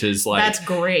handmaids, which is like. That's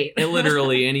great.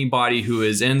 Literally anybody who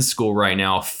is in school right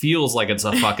now feels like it's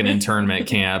a fucking internment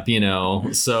camp, you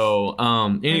know? So,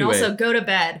 anyway. And also go to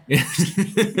bed.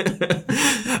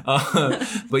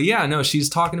 But yeah, no, she's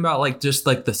talking about like just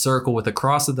like the circle with the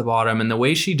cross at the bottom, and the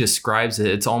way she describes it,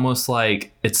 it's almost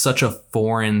like it's such a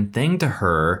foreign thing to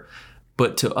her.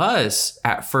 But to us,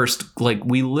 at first, like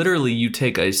you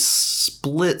take a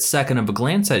split second of a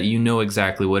glance at it, you know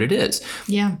exactly what it is.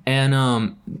 Yeah. And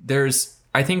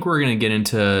I think we're going to get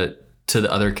into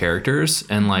the other characters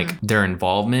and like their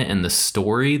involvement in the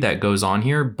story that goes on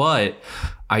here. But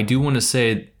I do want to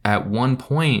say at one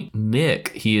point, Nick,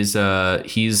 he's a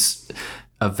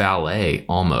valet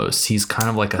almost. He's kind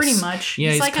of like pretty much.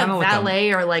 Yeah, he's like a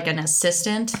valet or like an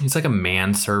assistant. He's like a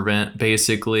manservant,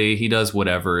 basically. He does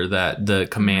whatever that the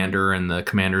commander and the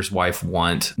commander's wife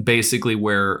want. Basically,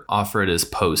 where Offred is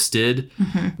posted,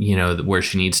 you know, where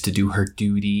she needs to do her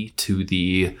duty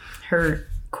to her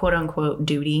quote unquote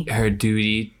duty. Her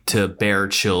duty to bear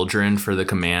children for the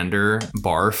commander.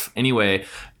 Barf. Anyway,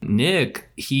 Nick,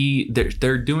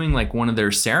 they're doing like one of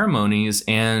their ceremonies,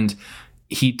 and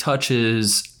he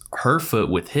touches her foot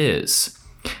with his.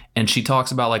 And she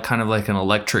talks about like kind of like an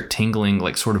electric tingling,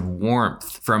 like sort of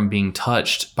warmth from being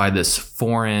touched by this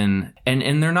foreign,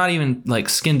 and they're not even like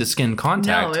skin to skin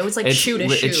contact. No, it was like shoe to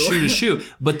shoe. It's shoe to shoe.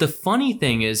 But the funny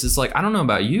thing is like, I don't know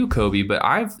about you, Kobe, but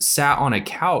I've sat on a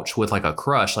couch with like a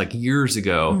crush like years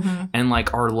ago, and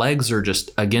like our legs are just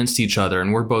against each other,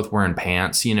 and we're both wearing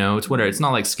pants. You know, it's whatever. It's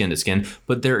not like skin to skin,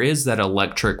 but there is that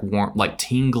electric warmth, like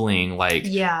tingling, like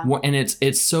and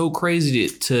it's so crazy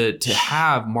to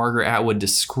have Margaret Atwood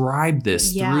describe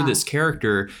this through this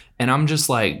character, and I'm just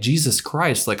like, Jesus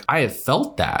Christ, like I have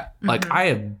felt that, like I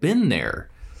have been there,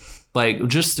 like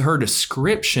just her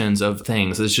descriptions of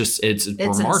things it's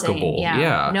remarkable.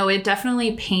 Yeah, no, it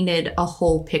definitely painted a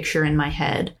whole picture in my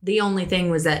head. The only thing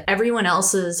was that everyone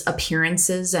else's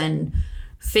appearances and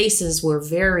faces were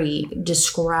very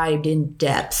described in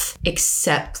depth,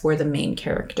 except for the main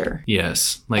character.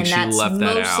 Yes, like and she left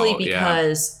that out. Mostly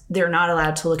because they're not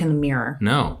allowed to look in the mirror.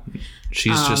 No,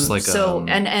 she's just like so.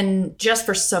 And just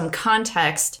for some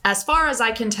context, as far as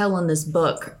I can tell in this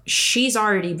book, she's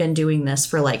already been doing this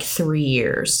for like 3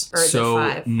 years, or is it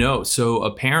 5? No, so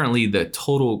apparently the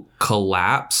total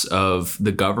collapse of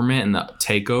the government and the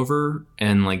takeover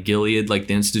and like Gilead, like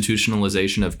the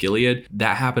institutionalization of Gilead,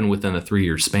 that happened within a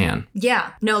 3-year span.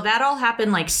 Yeah, no, that all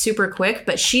happened like super quick,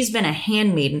 but she's been a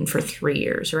handmaiden for 3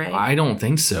 years, right? I don't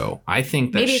think so. I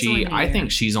think that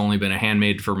she's only been a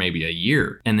handmaid for maybe a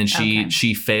year, and then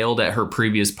she failed at her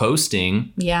previous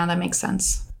posting. Yeah, that makes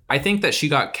sense. I think that she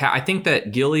got. I think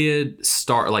that Gilead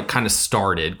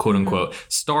started, quote unquote,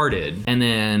 started, and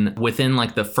then within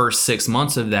like the first 6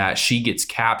 months of that, she gets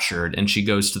captured and she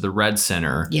goes to the Red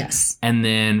Center. Yes, and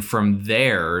then from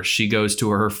there, she goes to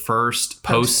her first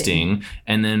posting,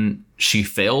 and then she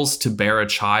fails to bear a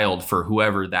child for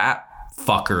whoever that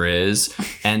fucker is,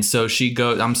 and so she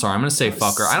goes, I'm sorry, I'm gonna say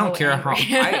fucker. I don't care how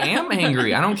I am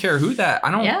angry. I don't care who that. I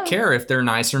don't care if they're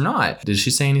nice or not. Did she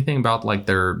say anything about like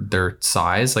their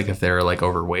size, like if they're like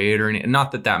overweight or anything?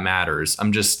 Not that matters.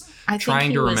 I'm just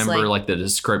trying to remember like the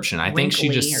description. I think she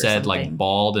just said like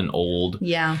bald and old.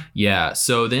 Yeah.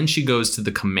 So then she goes to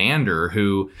the commander,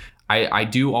 who I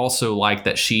do also like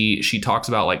that she talks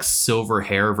about like silver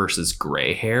hair versus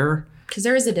gray hair. Because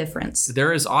there is a difference.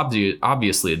 There is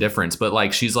obviously a difference, but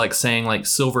like she's like saying like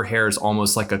silver hair is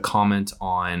almost like a comment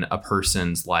on a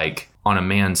person's like on a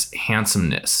man's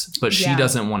handsomeness, but she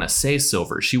doesn't want to say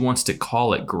silver. She wants to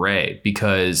call it gray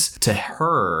because to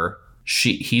her,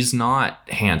 he's not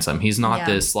handsome. He's not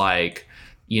this like,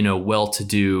 you know,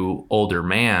 well-to-do older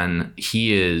man.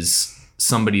 He is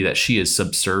somebody that she is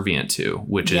subservient to,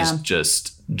 which is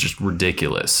just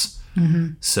ridiculous.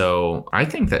 Mm-hmm. So I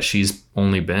think that she's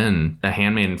only been a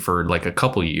handmaiden for like a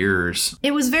couple years.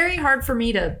 It was very hard for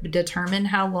me to determine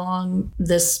how long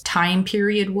this time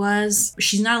period was.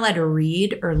 She's not allowed to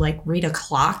read or like read a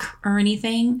clock or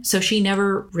anything. So she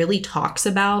never really talks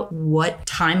about what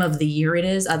time of the year it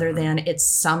is other than it's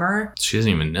summer. She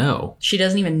doesn't even know. She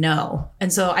doesn't even know.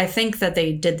 And so I think that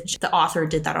the author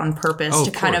did that on purpose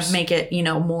to kind of make it, you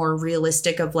know, more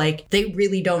realistic of like, they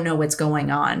really don't know what's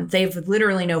going on. They've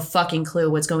literally no fucking clue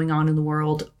what's going on in the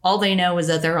world. All they know is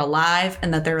that they're alive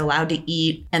and that they're allowed to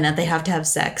eat and that they have to have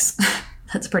sex.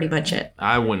 That's pretty much it.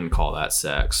 I wouldn't call that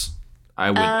sex. I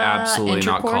would absolutely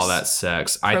not call that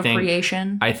sex.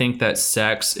 Procreation. I think that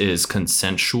sex is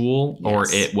consensual or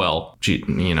it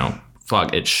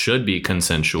should be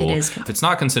consensual. If it's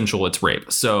not consensual, it's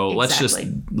rape. So let's just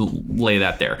lay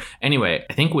that there. Anyway,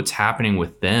 I think what's happening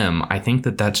with them, I think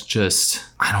that's just,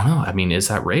 I don't know. I mean, is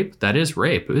that rape? That is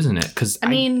rape, isn't it? Because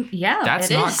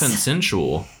that's not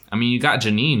consensual. I mean, you got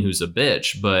Janine, who's a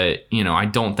bitch, but, you know, I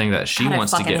don't think that she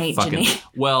wants to get fucking... Janine.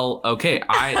 Well, okay,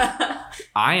 I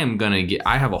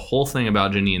have a whole thing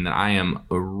about Janine that I am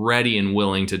ready and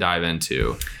willing to dive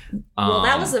into. Well,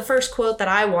 that was the first quote that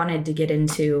I wanted to get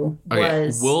into. We'll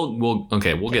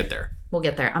get there. We'll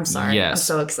get there. I'm sorry. Yes. I'm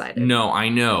so excited. No, I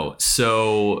know.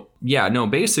 So,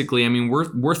 basically, I mean,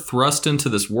 we're thrust into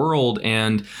this world,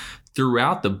 and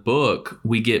throughout the book,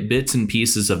 we get bits and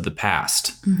pieces of the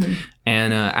past. Mm-hmm.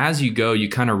 And as you go, you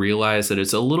kind of realize that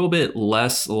it's a little bit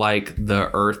less like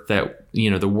the earth that, you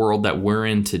know, the world that we're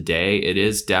in today. It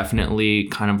is definitely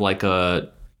kind of like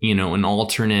an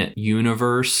alternate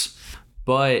universe.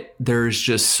 But there's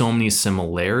just so many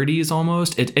similarities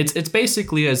almost. It's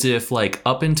basically as if like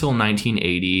up until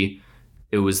 1980,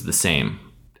 it was the same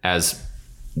as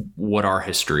what our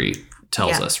history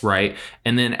tells us, right?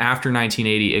 And then after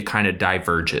 1980, it kind of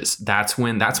diverges. That's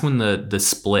when the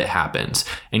split happens.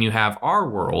 And you have our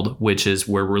world, which is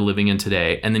where we're living in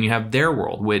today. And then you have their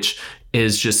world, which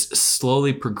is just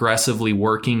slowly, progressively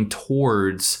working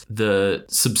towards the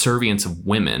subservience of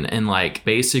women. And like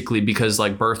basically because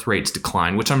like birth rates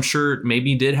decline, which I'm sure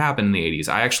maybe did happen in the 80s.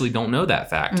 I actually don't know that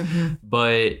fact. Mm-hmm.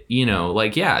 But, you know,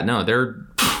 like, they're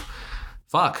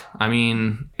fuck. I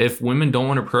mean, if women don't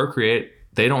want to procreate,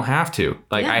 they don't have to.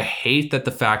 Like, I hate that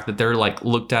the fact that they're like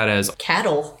looked at as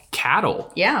cattle.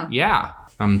 Yeah. Yeah.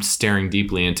 I'm staring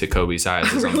deeply into Kobe's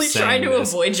eyes as I'm really saying trying to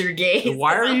avoid your gaze.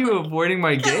 Why are you avoiding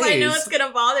my gaze? Because I know it's going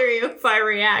to bother you if I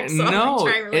react. So I'm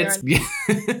trying really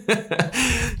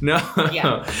hard. No.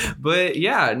 Yeah. But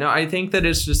I think that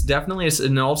it's just definitely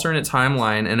an alternate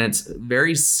timeline, and it's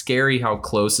very scary how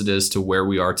close it is to where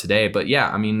we are today. But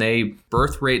I mean,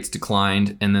 birth rates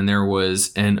declined, and then there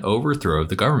was an overthrow of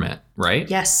the government. Right?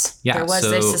 Yes. Yeah. There was.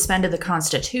 They suspended the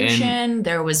Constitution.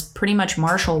 There was pretty much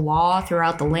martial law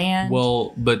throughout the land.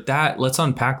 Well, but let's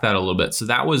unpack that a little bit. So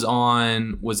that was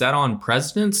that on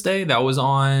President's Day? That was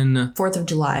on 4th of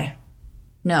July.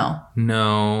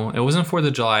 No, it wasn't 4th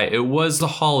of July. It was the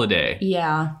holiday.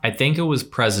 Yeah. I think it was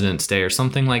President's Day or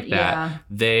something like that.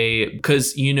 Yeah.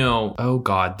 Because,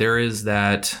 there is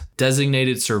that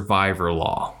designated survivor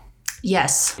law.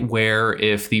 Yes. Where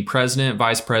if the president,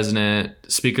 vice president,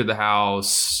 speaker of the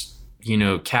house,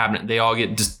 cabinet, they all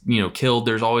get just, killed.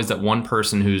 There's always that one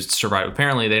person who's survived.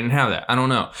 Apparently they didn't have that. I don't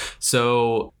know.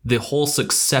 So the whole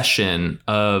succession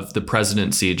of the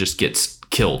presidency just gets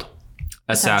killed,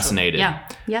 assassinated.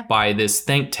 Yeah. By this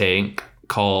think tank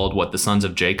called the Sons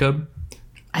of Jacob?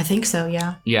 I think so.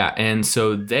 Yeah. Yeah. And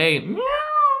so they...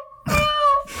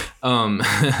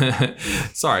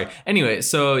 sorry. Anyway,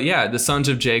 so the Sons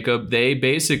of Jacob, they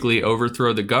basically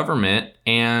overthrow the government,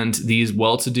 and these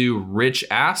well-to-do rich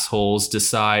assholes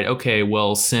decide, okay,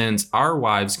 well, since our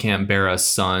wives can't bear us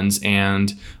sons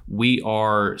and we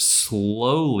are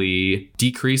slowly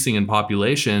decreasing in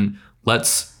population,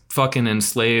 let's fucking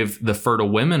enslave the fertile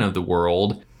women of the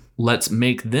world. Let's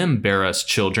make them bear us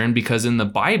children, because in the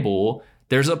Bible,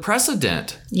 there's a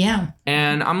precedent. Yeah.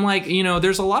 And I'm like,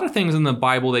 there's a lot of things in the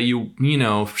Bible that you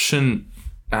shouldn't,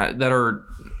 that are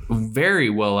very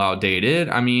well outdated.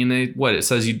 I mean, it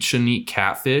says you shouldn't eat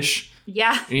catfish.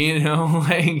 Yeah. You know,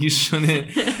 like you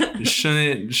shouldn't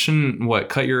what,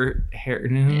 cut your hair?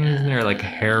 Isn't there like a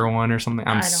hair one or something?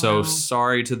 I'm so know.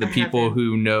 sorry to the people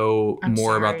who know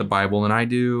more about the Bible than I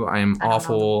do. I am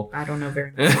awful. I don't know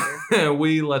very much.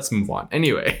 Let's move on.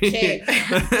 Anyway. Okay.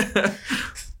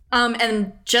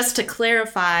 And just to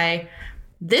clarify,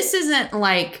 this isn't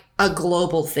like a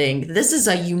global thing. This is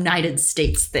a United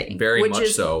States thing. Very which much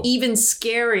is so. Even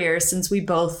scarier since we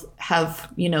both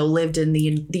have, lived in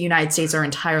the United States our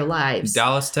entire lives.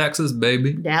 Dallas, Texas,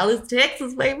 baby. Dallas,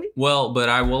 Texas, baby. Well, but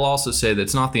I will also say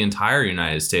that's not the entire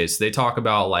United States. They talk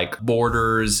about like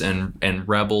borders and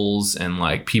rebels and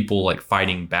like people like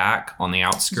fighting back on the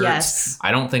outskirts. Yes.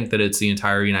 I don't think that it's the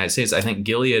entire United States. I think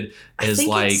Gilead is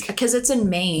like, because it's in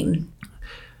Maine.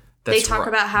 They talk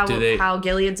about how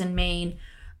Gilead's in Maine.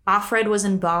 Offred was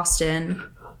in Boston.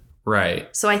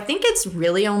 Right. So I think it's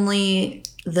really only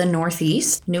the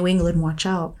Northeast. New England, watch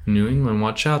out. New England,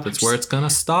 watch out. That's where it's going to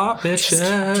stop,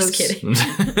 bitches. Just kidding.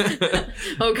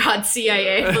 Oh, God,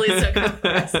 CIA. Please don't come for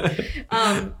us.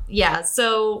 Yeah,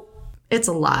 so it's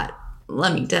a lot.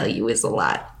 Let me tell you, it's a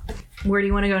lot. Where do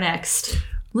you want to go next?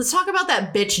 Let's talk about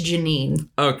that bitch Janine.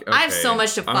 Okay. I have so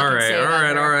much to fucking say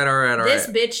about her. All right. This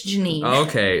bitch Janine.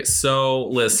 Okay, so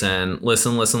listen.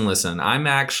 I'm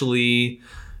actually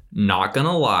not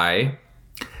gonna lie.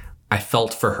 I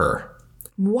felt for her.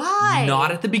 Why?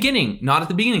 Not at the beginning.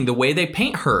 The way they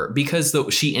paint her, because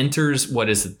she enters, what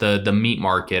is it, the meat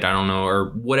market, I don't know, or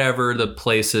whatever the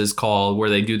place is called where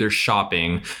they do their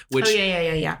shopping. Which,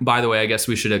 yeah. By the way, I guess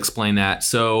we should explain that.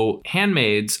 So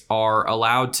handmaids are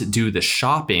allowed to do the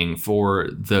shopping for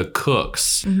the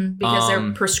cooks. Mm-hmm, because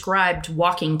they're prescribed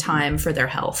walking time for their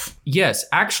health. Yes,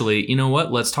 actually, you know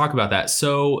what? Let's talk about that.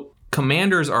 So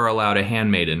commanders are allowed a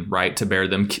handmaiden, right, to bear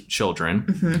them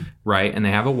children, right? And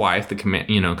they have a wife, the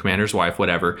commander's wife,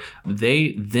 whatever.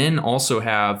 They then also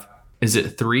have, is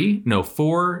it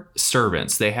 4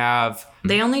 servants?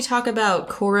 They only talk about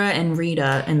Cora and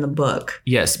Rita in the book.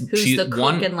 Yes. Who's the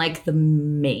cook and like the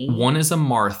maid. One is a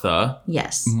Martha.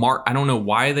 Yes. I don't know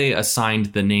why they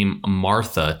assigned the name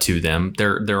Martha to them.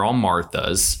 They're all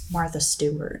Marthas. Martha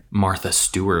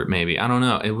Stewart, maybe. I don't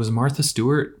know. Was Martha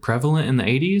Stewart prevalent in the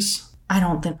 80s? I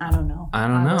don't know. I don't know.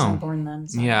 I wasn't born then.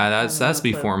 So yeah, that's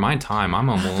before my time. I'm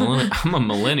a millennial.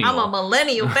 I'm a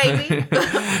millennial, baby.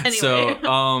 Anyway.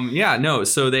 So,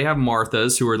 so they have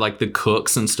Marthas who are like the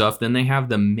cooks and stuff. Then they have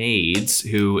the maids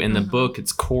who, in the book,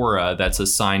 it's Cora that's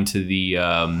assigned to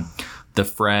the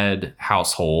Fred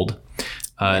household.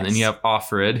 And then you have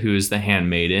Offred, who is the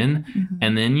handmaiden. Mm-hmm.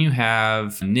 And then you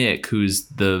have Nick, who's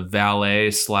the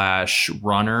valet /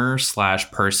 runner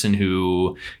 / person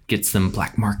who gets them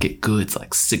black market goods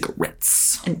like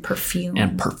cigarettes. And perfume.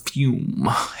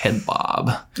 Head bob.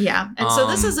 Yeah. And so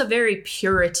this is a very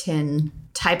Puritan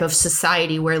type of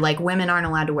society where like women aren't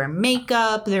allowed to wear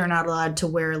makeup. They're not allowed to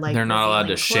wear like... They're not allowed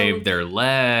to shave their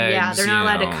legs. Yeah, they're not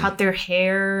allowed to cut their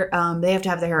hair. They have to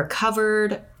have their hair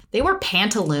covered. They wear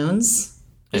pantaloons.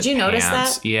 Did you notice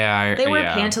that? Yeah. They wear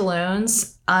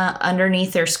pantaloons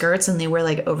underneath their skirts and they wear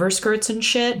like overskirts and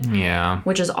shit. Yeah.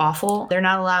 Which is awful. They're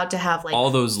not allowed to have like all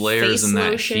those layers in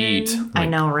that heat. I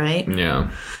know, right?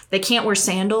 Yeah. They can't wear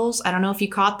sandals. I don't know if you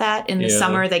caught that in the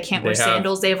summer. They can't wear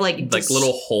sandals. They have like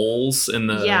little holes in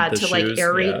the to shoes. Like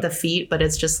aerate the feet, but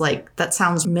it's just like that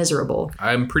sounds miserable.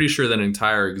 I'm pretty sure that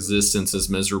entire existence is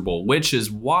miserable, which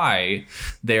is why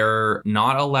they're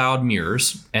not allowed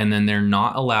mirrors, and then they're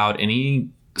not allowed any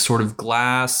sort of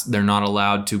glass. They're not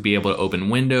allowed to be able to open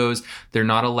windows. They're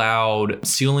not allowed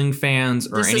ceiling fans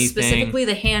or anything. This is specifically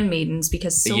the handmaidens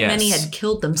because so many had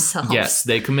killed themselves. Yes,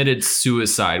 they committed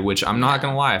suicide, which I'm not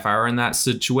going to lie. If I were in that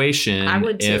situation, I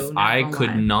would too, if I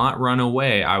could not run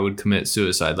away, I would commit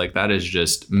suicide. Like that is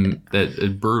just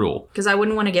brutal. Because I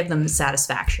wouldn't want to give them the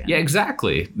satisfaction. Yeah,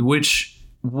 exactly. Which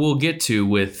we'll get to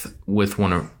with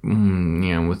one of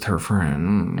with her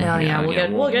friend.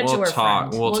 We'll get to her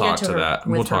friend. We'll talk to that.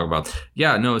 We'll talk about that.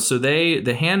 Yeah, no. So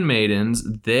the handmaidens,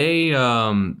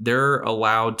 they're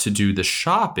allowed to do the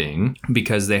shopping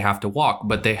because they have to walk,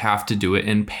 but they have to do it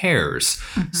in pairs.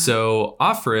 Mm-hmm. So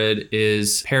Offred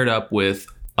is paired up with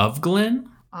Ofglen.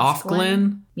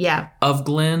 Yeah.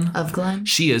 Ofglen.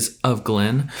 She is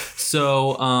Ofglen.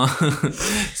 So,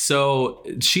 so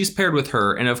she's paired with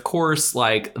her, and of course,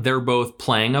 like they're both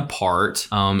playing a part.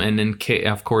 And then,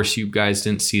 of course, you guys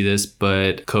didn't see this,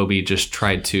 but Kobe just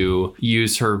tried to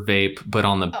use her vape, but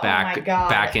on the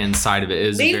back end side of it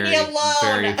is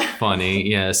very funny.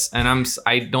 Yes, and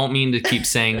I don't mean to keep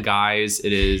saying guys.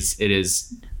 It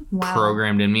is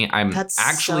programmed in me. I'm That's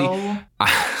actually. oh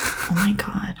my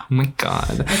god. Oh my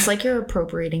god. It's like you're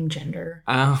appropriating gender.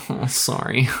 Oh,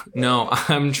 sorry. No,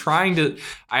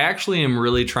 I actually am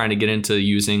really trying to get into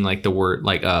using like the word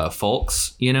like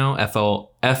folks, you know,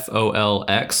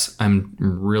 FOLX. I'm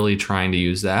really trying to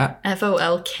use that.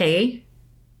 FOLK?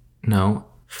 No.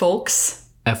 Folks?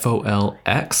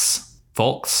 FOLX.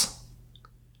 Folks.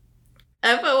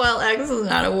 FOLX is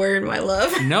not a word, my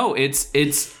love. No,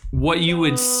 it's what you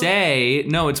would say.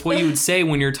 No, it's what you would say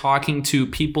when you're talking to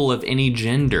people of any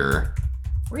gender.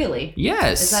 Really?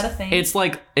 Yes. Is that a thing? It's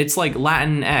like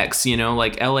Latin X, you know,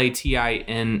 like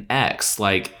LATINX,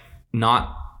 like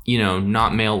not, you know,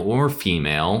 not male or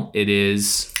female.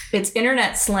 It's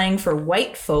internet slang for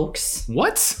white folks.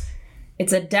 What?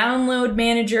 It's a download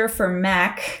manager for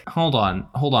Mac. Hold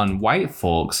on. White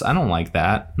folks. I don't like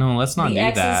that. No, let's not do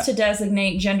that. The X is to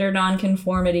designate gender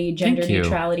nonconformity, gender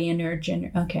neutrality, and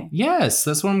gender. Okay. Yes,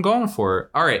 that's what I'm going for.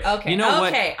 All right. Okay. You know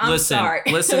what? I'm sorry.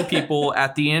 Listen, people.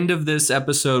 At the end of this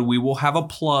episode, we will have a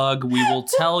plug. We will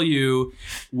tell you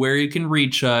where you can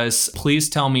reach us. Please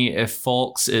tell me if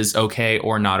folks is okay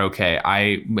or not okay.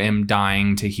 I am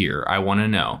dying to hear. I want to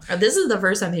know. This is the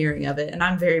first I'm hearing of it, and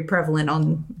I'm very prevalent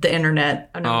on the internet.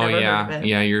 I've never heard of it.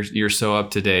 Yeah, you're so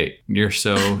up to date. You're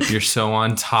so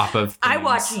on top of things. I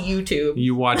watch YouTube.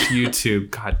 You watch YouTube.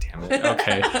 God damn it.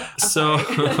 Okay. So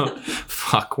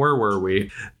fuck, where were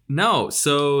we? No,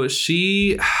 so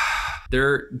they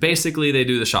do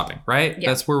the shopping, right? Yeah.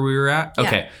 That's where we were at?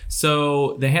 Okay. Yeah.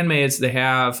 So the handmaids, they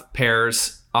have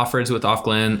pairs, Offred's with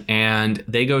Offglen, and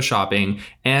they go shopping,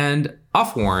 and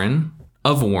Offwarren,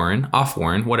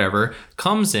 whatever,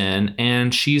 comes in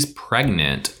and she's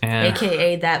pregnant. And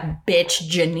AKA that bitch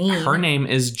Janine. Her name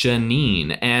is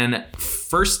Janine. And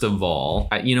first of all,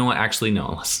 you know what? Actually,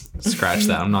 no, let's scratch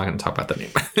that. I'm not going to talk about the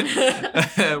name.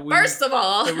 First of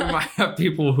all, we might have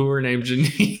people who are named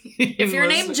Janine. If you're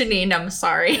named Janine, I'm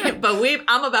sorry, but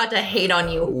I'm about to hate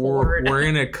on you. We're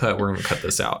gonna cut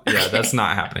this out. Yeah, that's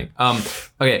not happening.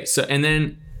 Okay, so and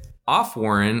then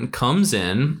Offwarren comes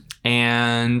in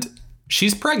and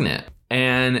she's pregnant,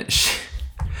 and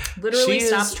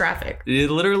stops traffic. It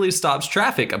literally stops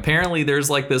traffic. Apparently, there's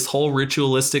like this whole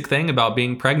ritualistic thing about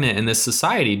being pregnant in this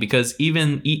society, because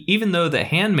even though the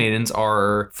handmaidens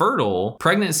are fertile,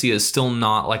 pregnancy is still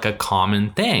not like a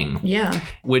common thing. Yeah.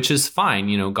 Which is fine.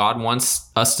 You know, God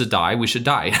wants us to die. We should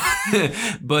die.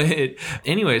 But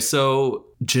anyway, so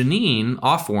Janine,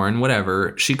 Offwarren,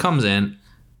 whatever, she comes in,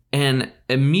 and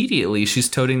immediately she's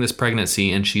toting this pregnancy,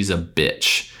 and she's a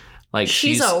bitch. Like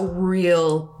she's a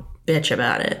real bitch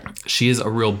about it. She is a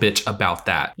real bitch about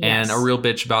that. Yes. And a real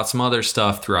bitch about some other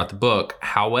stuff throughout the book.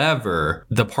 However,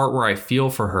 the part where I feel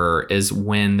for her is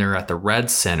when they're at the Red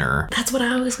Center. That's what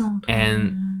I was going to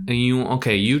And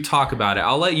you talk about it.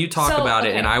 I'll let you talk about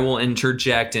it, and I will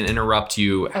interject and interrupt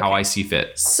you how I see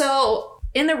fit. So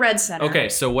in the Red Center. Okay,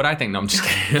 so what I think. No, I'm just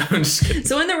kidding.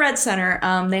 So in the Red Center,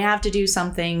 they have to do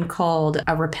something called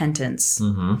a repentance,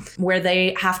 where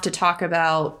they have to talk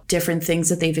about different things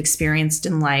that they've experienced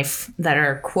in life that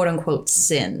are quote unquote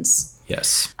sins.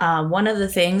 Yes. One of the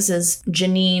things is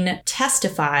Janine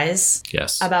testifies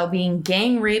about being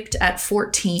gang raped at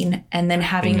 14 and then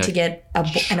having to get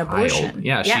an abortion.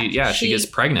 Yeah, she gets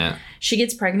pregnant. She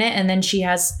gets pregnant and then she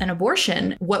has an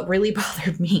abortion. What really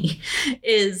bothered me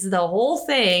is the whole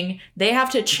thing. They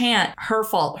have to chant her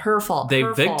fault. They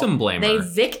victim blame her. They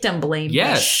victim blame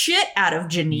the shit out of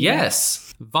Janine.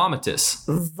 Yes.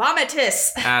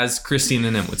 Vomitus. As Christine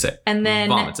and Em would say. And then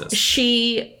Vomitus.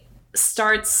 She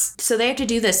starts. So they have to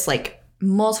do this like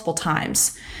multiple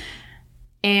times.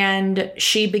 And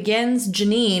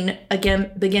Janine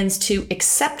begins to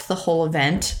accept the whole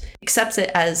event, accepts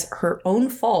it as her own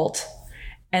fault,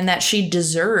 and that she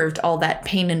deserved all that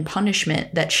pain and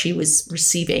punishment that she was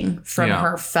receiving from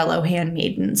her fellow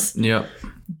handmaidens. Yep.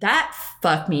 That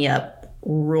fucked me up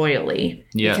royally.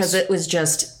 Yes. Because it was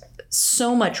just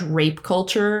so much rape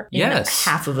culture in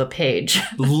half of a page.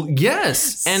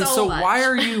 Yes. And so why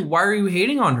are you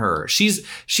hating on her?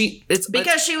 It's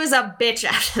because she was a bitch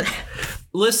after that.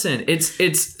 Listen, it's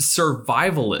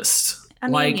survivalist. I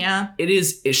mean, it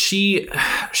is.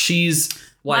 She's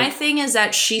like, my thing is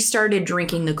that she started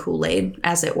drinking the Kool-Aid,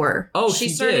 as it were. Oh, she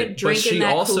started drinking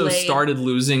that Kool-Aid. But she also started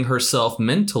losing herself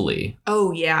mentally.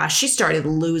 Oh yeah, she started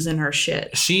losing her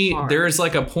shit. There's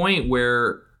like a point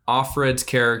where Offred's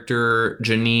character,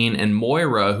 Janine, and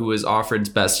Moira, who is Offred's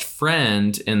best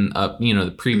friend in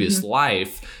the previous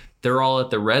life, they're all at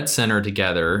the Red Center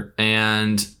together,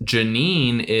 and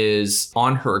Janine is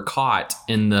on her cot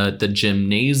in the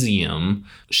gymnasium.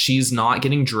 She's not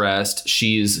getting dressed.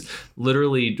 She's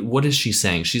literally, what is she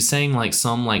saying? She's saying like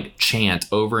some like chant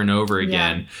over and over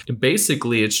again. Yeah.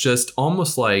 Basically, it's just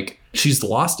almost like she's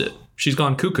lost it. She's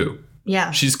gone cuckoo.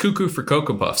 Yeah. She's cuckoo for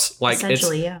Cocoa Puffs. Like,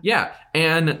 essentially, yeah.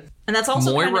 And that's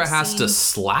also Moira has to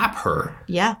slap her.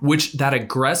 Yeah. Which that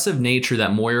aggressive nature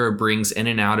that Moira brings in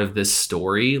and out of this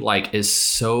story, like, is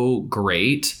so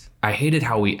great. I hated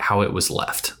how it was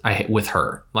left. With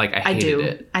her. Like, I hated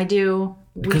it. I do.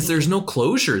 Because there's no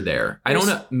closure there. I don't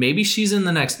know. Maybe she's in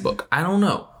the next book. I don't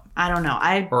know.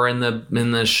 Or in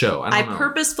the show. I don't know.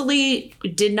 Purposefully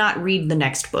did not read the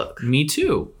next book. Me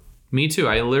too.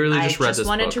 I literally just read this book. I just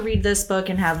wanted to read this book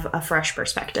and have a fresh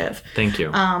perspective. Thank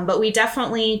you. But we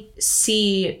definitely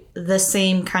see the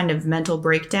same kind of mental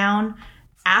breakdown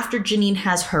after Janine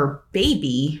has her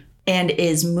baby and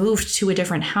is moved to a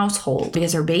different household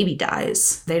because her baby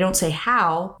dies. They don't say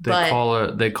how, they call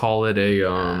it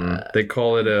a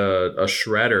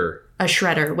shredder. A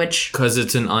shredder, which... Because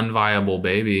it's an unviable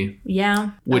baby. Yeah.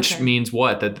 Which means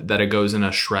what? That it goes in a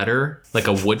shredder? Like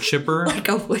a wood chipper? Like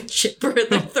a wood chipper.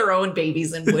 They're throwing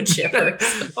babies in wood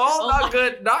chippers.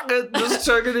 Not good. Just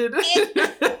chugging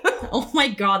it. Oh my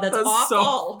God, that's awful.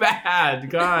 So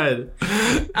bad. God.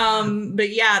 But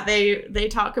yeah, they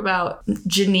talk about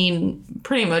Janine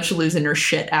pretty much losing her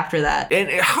shit after that. And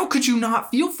how could you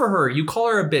not feel for her? You call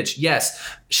her a bitch. Yes.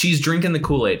 She's drinking the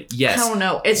Kool-Aid. Yes. I don't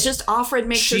know. It's just Offred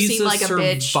makes her seem like a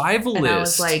bitch. Survivalist. And I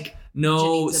was like,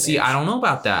 no, see, I don't know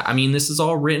about that. I mean, this is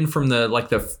all written from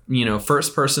the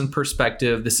first person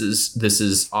perspective. This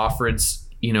is Offred's,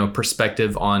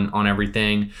 perspective on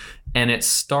everything. And it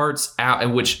starts out,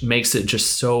 and which makes it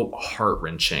just so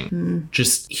heart-wrenching.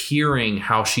 Just hearing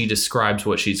how she describes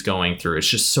what she's going through. It's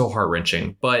just so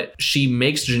heart-wrenching. But she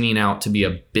makes Janine out to be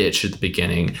a bitch at the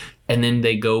beginning. And then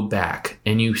they go back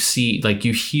and you see, like,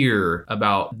 you hear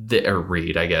about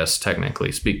read, I guess,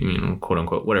 technically speaking, quote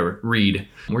unquote, whatever, read.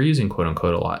 We're using quote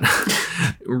unquote a lot.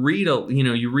 You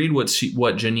read what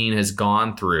Janine has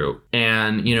gone through.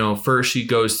 And, first she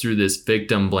goes through this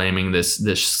victim blaming, this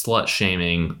slut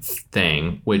shaming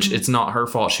thing, which it's not her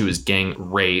fault. She was gang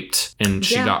raped and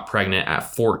she got pregnant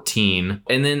at 14.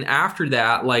 And then after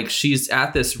that, like, she's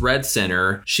at this Red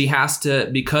Center. She has to,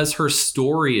 because her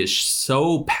story is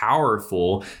so powerful,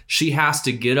 she has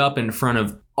to get up in front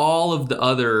of all of the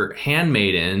other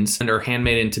handmaidens and her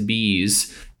handmaiden to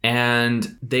bees,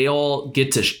 and they all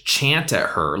get to chant at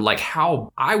her. Like,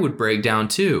 how I would break down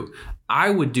too. I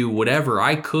would do whatever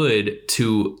I could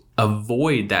to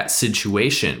avoid that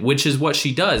situation, which is what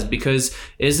she does, because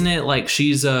isn't it like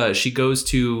she goes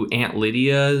to Aunt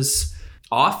Lydia's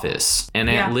office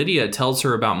and Aunt Lydia tells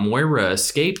her about Moira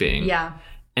escaping. Yeah.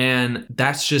 And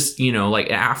that's just, like,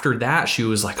 after that, she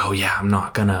was like, oh, yeah, I'm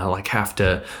not gonna like have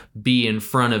to be in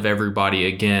front of everybody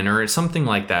again or something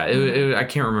like that. I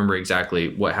can't remember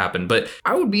exactly what happened, but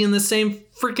I would be in the same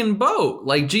freaking boat.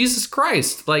 Like, Jesus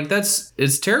Christ, like,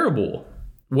 it's terrible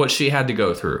what she had to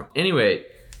go through. Anyway,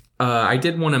 I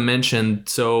did want to mention,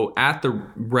 so at the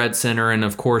Red Center and,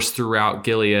 of course, throughout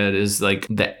Gilead is like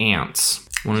the ants.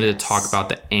 Wanted to talk about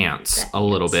the ants a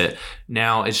little bit.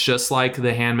 Now, it's just like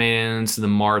the handmaidens, the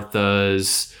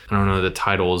Marthas. I don't know the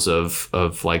titles of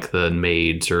like the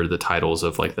maids or the titles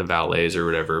of like the valets or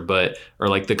whatever, or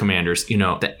like the commanders.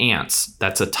 The ants.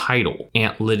 That's a title.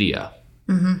 Aunt Lydia.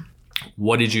 Mm-hmm.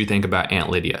 What did you think about Aunt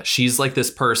Lydia? She's like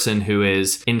this person who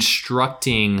is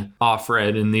instructing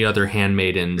Offred and the other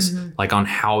handmaidens like on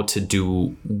how to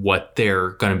do what they're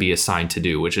going to be assigned to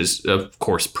do, which is, of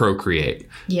course, procreate.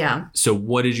 Yeah. So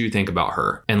what did you think about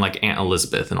her and like Aunt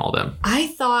Elizabeth and all them? I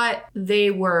thought they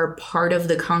were part of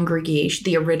the congregation,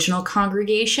 the original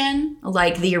congregation,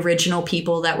 like the original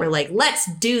people that were like,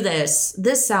 let's do this.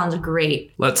 This sounds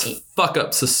great. Let's fuck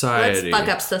up society.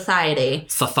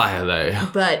 Society.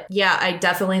 But yeah, I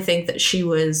definitely think that she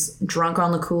was drunk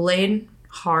on the Kool-Aid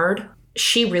hard.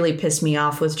 She really pissed me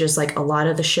off with just like a lot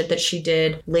of the shit that she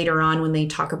did later on when they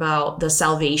talk about the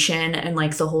salvation and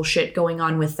like the whole shit going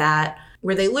on with that,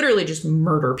 where they literally just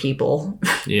murder people.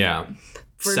 Yeah.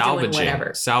 For doing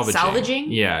whatever.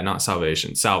 Salvaging? Yeah, not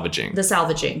salvation. Salvaging. The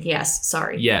salvaging. Yes.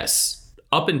 Sorry. Yes.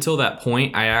 Up until that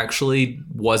point, I actually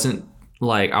wasn't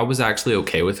like, I was actually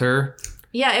okay with her.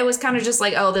 Yeah, it was kind of just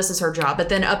like, oh, this is her job. But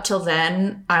then up till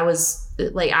then, I was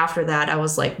like, after that, I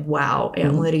was like, wow,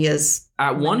 Aunt Lydia's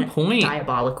at one point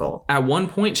diabolical. At one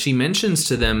point, she mentions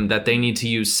to them that they need to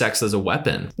use sex as a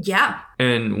weapon. Yeah.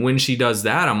 And when she does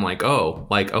that, I'm like, oh,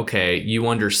 like, okay, you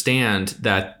understand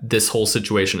that this whole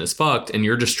situation is fucked, and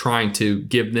you're just trying to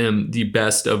give them the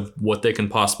best of what they can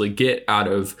possibly get out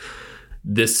of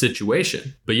this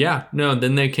situation. But yeah, no,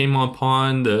 then they came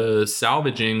upon the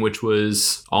salvaging, which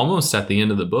was almost at the end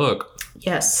of the book.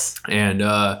 Yes. And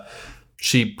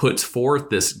she puts forth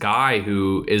this guy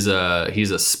who is he's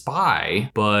a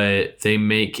spy, but they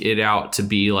make it out to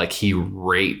be like he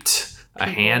raped a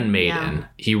handmaiden.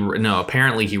 Yeah.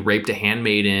 Apparently he raped a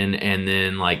handmaiden and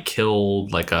then like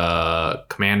killed like a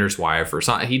commander's wife or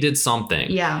something. He did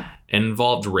something. Yeah. And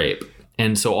involved rape.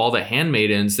 And so all the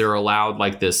handmaidens, they're allowed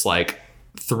like this like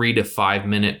 3 to 5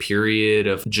 minute period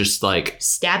of just like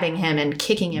stabbing him and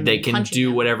kicking him. They can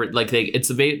do whatever, like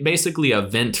it's basically a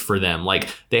vent for them. Like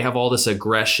they have all this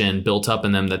aggression built up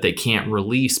in them that they can't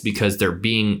release because they're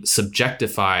being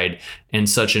subjectified in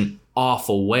such an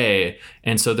awful way.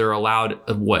 And so they're allowed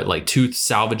like 2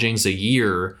 salvagings a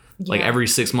year, like every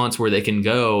 6 months, where they can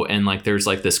go and like there's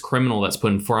like this criminal that's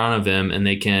put in front of them and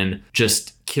they can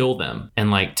just kill them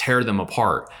and like tear them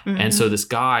apart. Mm-hmm. And so this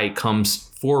guy comes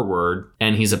forward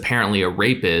and he's apparently a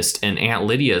rapist, and Aunt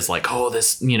Lydia is like, oh,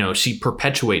 this, she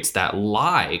perpetuates that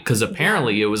lie because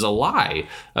apparently it was a lie.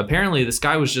 Apparently this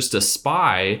guy was just a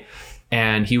spy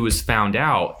and he was found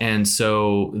out. And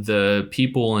so the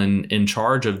people in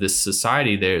charge of this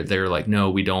society, they're like, no,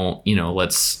 we don't,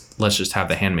 let's just have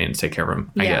the handmaidens take care of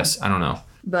him. I guess. I don't know.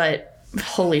 But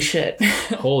holy shit.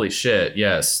 Holy shit.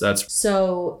 Yes. That's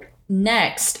so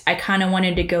next I kind of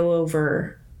wanted to go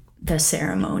over the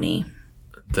ceremony.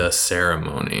 The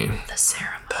ceremony.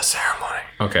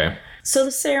 Okay. So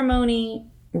the ceremony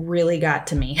really got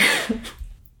to me.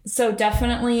 So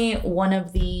definitely one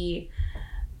of the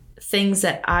things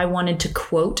that I wanted to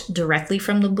quote directly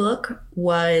from the book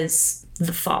was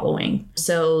the following.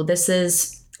 So this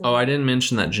is... Oh, I didn't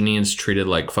mention that Janine's treated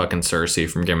like fucking Cersei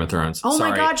from Game of Thrones. Oh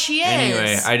my God, she is.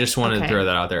 Anyway, I just wanted to throw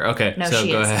that out there. Okay, no, so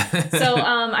go ahead. So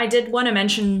I did want to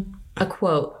mention a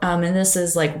quote, and this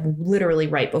is like literally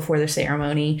right before the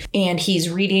ceremony, and he's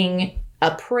reading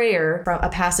a prayer from a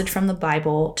passage from the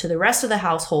Bible to the rest of the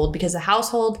household, because the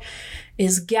household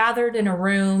is gathered in a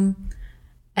room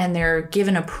and they're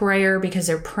given a prayer because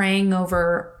they're praying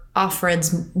over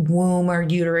Offred's womb or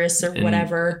uterus or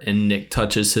whatever. And Nick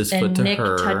touches his foot to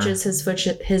her. Nick touches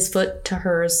his foot to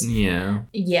hers. Yeah.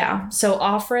 Yeah. So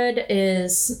Offred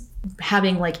is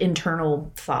having like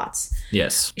internal thoughts.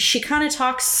 Yes. She kind of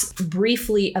talks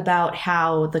briefly about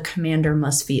how the commander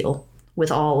must feel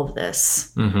with all of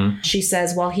this. Mm-hmm. She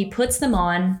says, while he puts them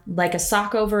on like a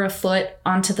sock over a foot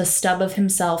onto the stub of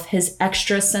himself, his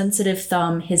extra sensitive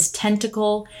thumb, his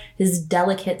tentacle, his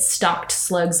delicate stalked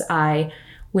slug's eye,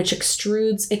 which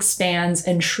extrudes, expands,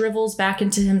 and shrivels back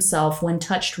into himself when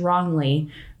touched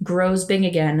wrongly, grows big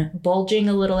again, bulging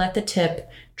a little at the tip,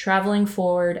 traveling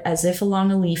forward as if along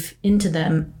a leaf into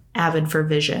them, avid for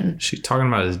vision. She's talking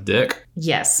about his dick?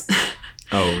 Yes.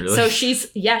 Oh, really? So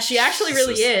she actually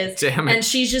really is. Damn it. And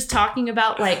she's just talking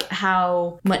about like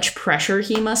how much pressure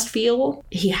he must feel.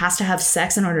 He has to have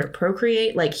sex in order to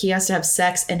procreate. Like he has to have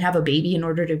sex and have a baby in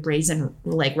order to rise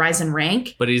in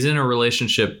rank. But he's in a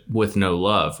relationship with no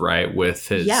love, right? With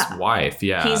his wife.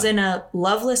 Yeah. He's in a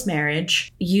loveless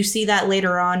marriage. You see that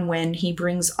later on when he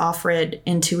brings Offred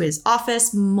into his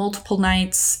office multiple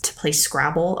nights to play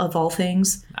Scrabble, of all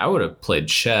things. I would have played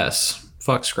chess.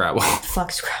 Fuck Scrabble.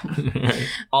 Fuck Scrabble.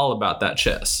 All about that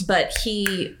chess. But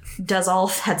he does all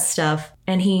of that stuff,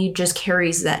 and he just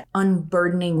carries that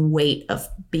unburdening weight of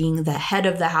being the head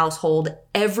of the household.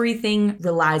 Everything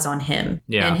relies on him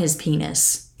and his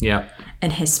penis. Yeah.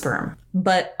 And his sperm.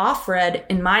 But Offred,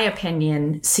 in my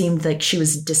opinion, seemed like she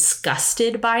was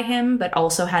disgusted by him, but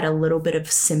also had a little bit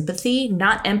of sympathy,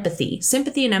 not empathy.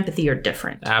 Sympathy and empathy are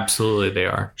different. Absolutely, they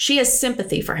are. She has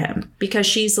sympathy for him because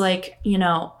she's like,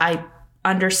 I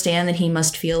understand that he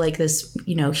must feel like this,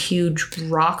 huge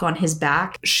rock on his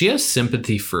back. She has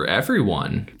sympathy for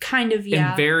everyone. Kind of,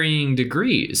 yeah. In varying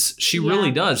degrees. She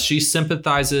really does. She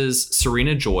sympathizes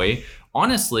Serena Joy.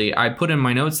 Honestly, I put in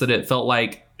my notes that it felt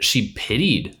like she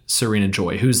pitied Serena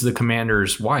Joy, who's the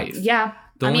commander's wife. Yeah.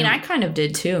 I kind of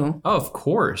did too. Oh, of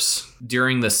course.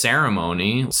 During the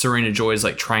ceremony, Serena Joy is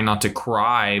like trying not to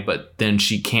cry, but then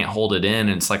she can't hold it in.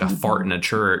 And it's like a fart in a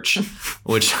church,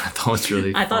 which I thought was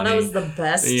really funny. I thought that was the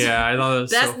best. Yeah, I thought it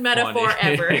was best so metaphor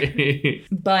funny.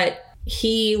 ever. But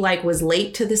He like was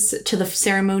late to the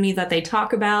ceremony that they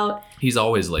talk about. He's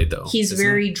always late though. He's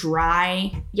very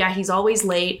dry. Yeah, he's always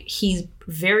late. He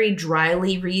very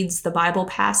dryly reads the Bible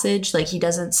passage. Like he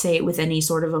doesn't say it with any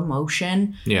sort of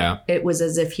emotion. Yeah. It was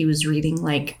as if he was reading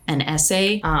like an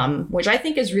essay, which I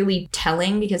think is really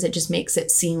telling because it just makes it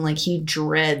seem like he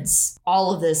dreads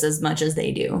all of this as much as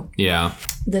they do. Yeah.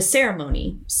 The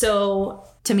ceremony. So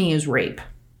to me is rape.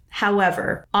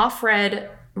 However, Offred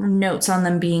notes on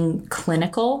them being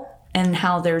clinical and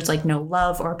how there's like no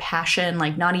love or passion,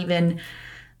 like not even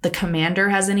the commander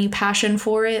has any passion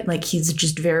for it. Like he's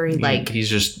just very like he's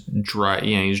just dry.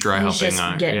 Yeah, he's dry he's helping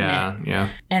on. Yeah, it. Yeah.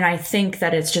 And I think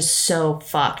that it's just so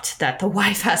fucked that the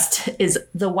wife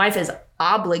is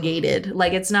obligated.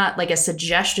 Like it's not like a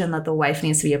suggestion that the wife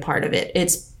needs to be a part of it.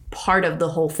 It's part of the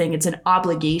whole thing. It's an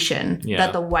obligation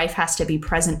that the wife has to be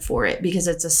present for it because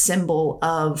it's a symbol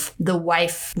of the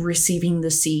wife receiving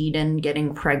the seed and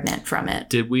getting pregnant from it.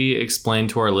 Did we explain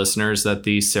to our listeners that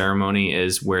the ceremony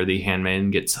is where the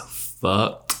handmaiden gets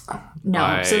fucked?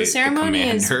 No. So the ceremony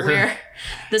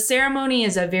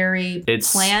is a very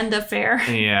planned affair.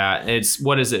 Yeah. It's,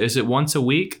 what is it? Is it once a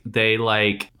week? They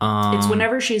like, it's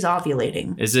whenever she's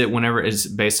ovulating. Is it whenever it's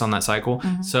based on that cycle?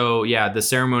 Mm-hmm. So yeah, the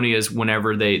ceremony is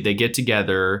whenever they get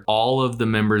together, all of the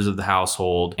members of the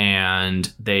household,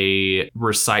 and they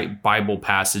recite Bible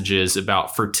passages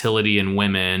about fertility in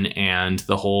women and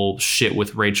the whole shit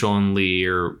with Rachel and Lee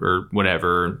or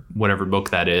whatever book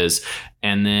that is.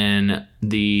 And then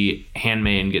the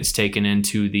handmaiden gets taken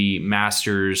into the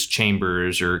master's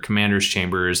chambers or commander's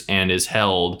chambers and is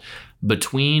held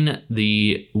between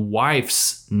the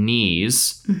wife's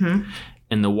knees. Mm-hmm.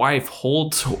 And the wife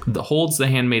holds the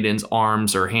handmaiden's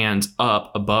arms or hands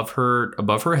up above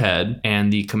her head.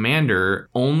 And the commander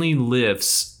only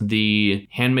lifts the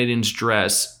handmaiden's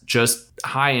dress just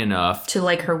high enough to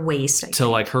like her waist.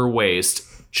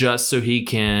 Just so he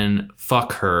can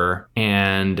fuck her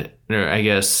and, I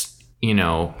guess,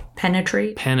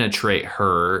 penetrate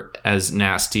her, as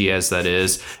nasty as that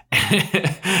is,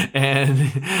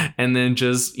 and then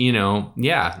just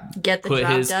get the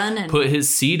job done and put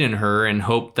his seed in her and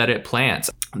hope that it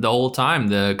plants. The whole time,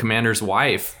 the commander's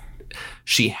wife,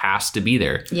 she has to be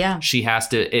there. Yeah, she has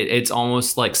to. It's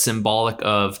almost like symbolic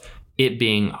of it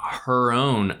being her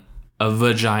own a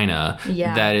vagina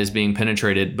that is being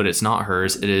penetrated, but it's not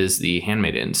hers. It is the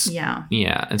handmaiden's. Yeah.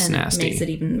 Yeah, it's and nasty. It makes it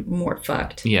even more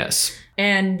fucked. Yes.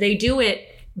 And they do it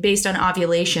based on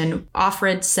ovulation.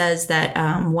 Offred says that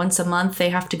once a month they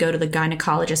have to go to the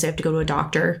gynecologist. They have to go to a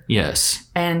doctor. Yes.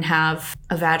 And have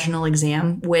a vaginal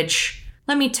exam, which...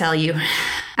 Let me tell you,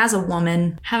 as a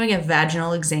woman, having a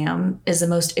vaginal exam is the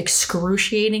most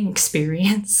excruciating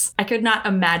experience. I could not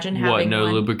imagine having no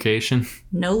lubrication?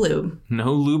 No lube.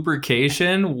 No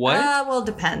lubrication? What? Well, it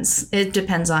depends. It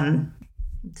depends on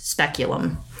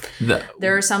speculum.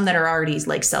 There are some that are already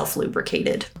like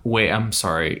self-lubricated. Wait, I'm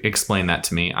sorry. Explain that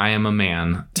to me. I am a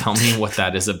man. Tell me what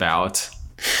that is about.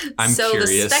 I'm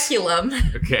curious. The speculum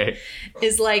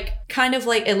is like kind of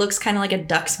like, it looks kind of like a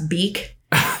duck's beak.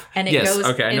 And it goes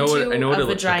into a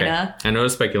vagina. I know what a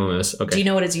speculum is. Okay. Do you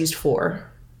know what it's used for?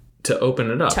 To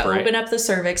open it up, right? Open up the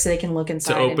cervix so they can look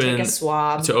inside and take a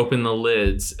swab. To open the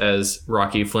lids, as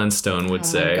Rocky Flintstone would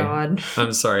say. Oh, my God.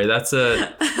 I'm sorry.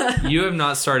 You have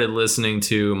not started listening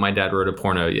to My Dad Wrote a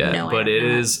Porno yet. No, but it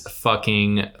is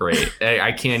fucking great.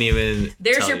 I can't even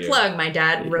There's your plug. My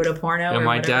Dad Wrote a Porno. And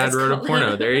My Dad Wrote a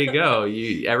Porno. There you go.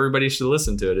 Everybody should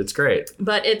listen to it. It's great.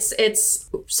 But it's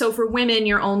so for women,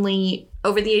 you're only...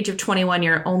 Over the age of 21,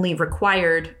 you're only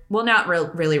required, well, not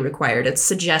really required. It's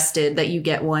suggested that you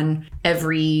get one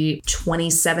every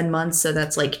 27 months. So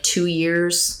that's like 2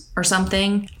 years or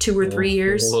something, 2 or 3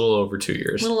 years. A little over 2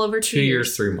 years. 2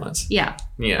 years, 3 months. Yeah.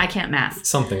 I can't math.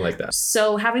 Something like that.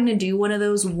 So having to do one of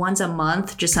those once a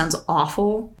month just sounds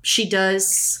awful. She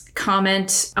does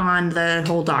comment on the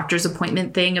whole doctor's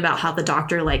appointment thing about how the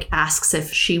doctor like asks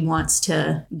if she wants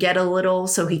to get a little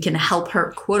so he can help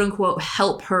her, quote unquote,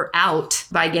 help her out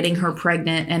by getting her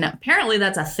pregnant. And apparently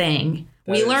that's a thing.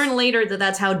 We learn later that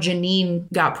that's how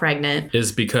Janine got pregnant.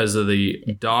 Is because of the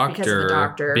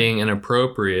doctor being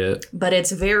inappropriate. But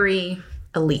it's very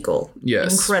illegal.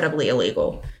 Yes. Incredibly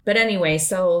illegal. But anyway,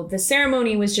 so the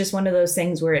ceremony was just one of those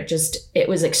things where it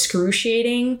was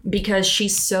excruciating because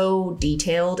she's so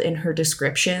detailed in her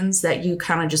descriptions that you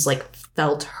kind of just like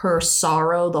felt her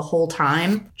sorrow the whole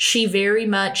time. She very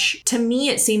much, to me,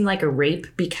 it seemed like a rape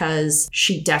because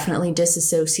she definitely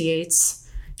disassociates.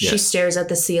 Yes. She stares at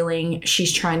the ceiling.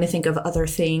 She's trying to think of other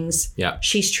things. Yeah.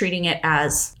 She's treating it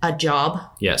as a job.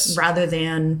 Yes. Rather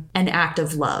than an act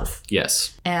of love.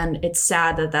 Yes. And it's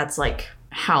sad that that's like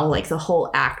how like the whole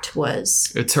act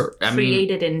was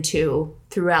created into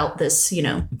throughout this,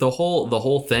 the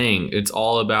whole thing. It's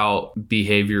all about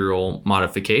behavioral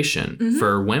modification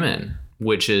for women,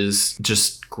 which is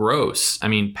just gross. I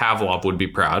mean, Pavlov would be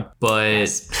proud, but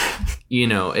Yes.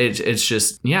 it's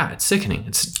just, it's sickening.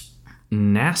 It's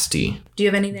nasty. Do you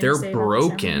have anything They're to say about the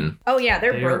broken. ceremony? Oh yeah,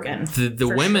 they're broken.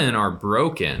 The women are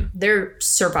broken. They're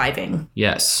surviving.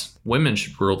 Yes. Women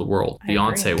should rule the world. I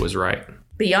Beyonce was right.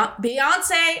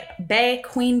 Beyonce, Bay,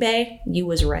 Queen Bay, you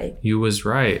was right. You was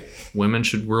right. Women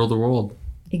should rule the world.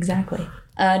 Exactly.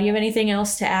 Do you have anything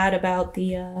else to add about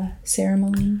the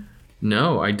ceremony?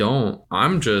 No, I don't.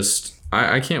 I'm just,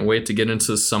 I can't wait to get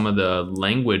into some of the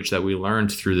language that we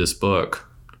learned through this book.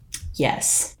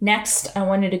 Yes. Next, I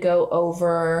wanted to go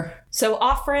over. So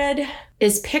Offred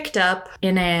is picked up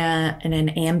in an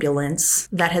ambulance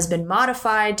that has been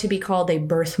modified to be called a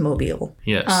birthmobile.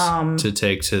 Yes. To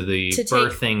take to the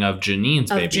birthing of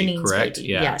Janine's baby, correct? Baby,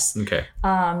 yeah. Yes. Okay.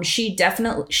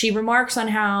 She remarks on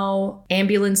how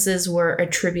ambulances were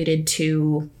attributed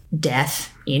to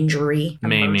death, injury,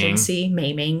 emergency,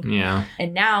 maiming. Yeah.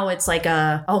 And now it's like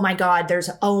oh my God,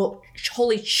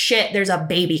 holy shit, there's a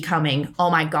baby coming. Oh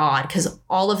my God. Because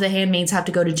all of the handmaids have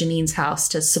to go to Janine's house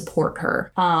to support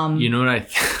her. You know what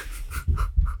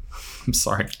I'm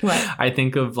sorry. What? I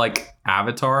think of like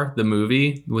Avatar, the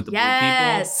movie with the blue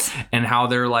people, and how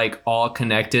they're like all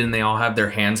connected and they all have their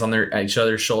hands on each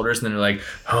other's shoulders and they're like,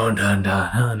 oh, dun,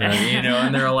 dun, dun, dun,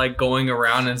 and they're like going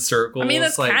around in circles. I mean,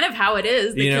 that's like, kind of how it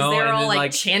is because they're all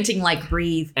like chanting like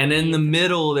breathe. And in the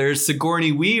middle, there's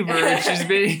Sigourney Weaver and she's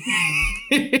being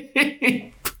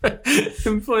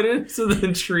put into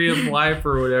the tree of life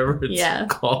or whatever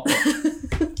it's called.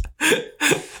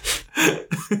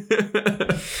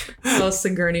 Oh,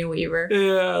 Sigourney Weaver.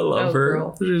 Yeah, I love her.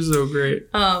 Girl. She's so great.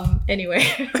 Anyway.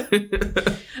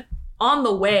 On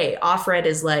the way, Offred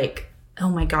is like, oh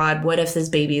my God, what if this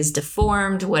baby is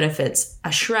deformed? What if it's a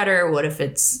shredder? What if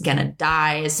it's gonna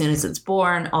die as soon as it's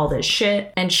born? All this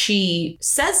shit. And she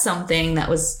says something that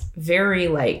was very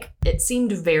it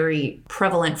seemed very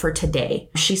prevalent for today.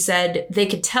 She said they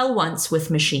could tell once with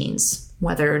machines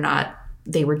whether or not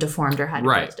they were deformed or had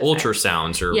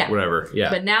ultrasounds or whatever.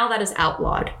 Yeah. But now that is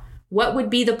outlawed. What would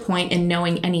be the point in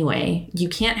knowing anyway? You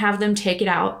can't have them take it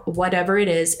out. Whatever it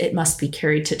is, it must be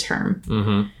carried to term.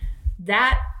 Mm-hmm.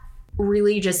 That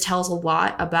really just tells a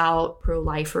lot about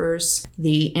pro-lifers,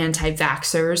 the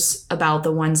anti-vaxxers, about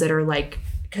the ones that are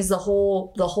because the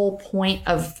whole point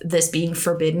of this being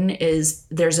forbidden is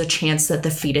there's a chance that the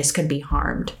fetus could be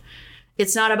harmed.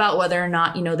 It's not about whether or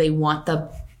not, they want the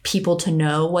people to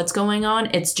know what's going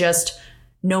on. It's just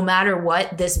no matter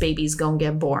what, this baby's gonna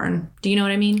get born. Do you know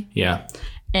what I mean? Yeah.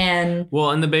 And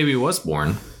the baby was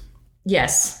born.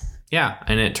 Yes. Yeah,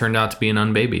 and it turned out to be an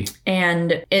unbaby.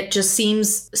 And it just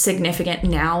seems significant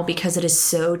now because it is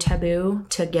so taboo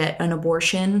to get an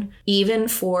abortion, even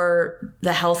for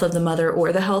the health of the mother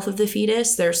or the health of the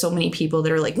fetus. There are so many people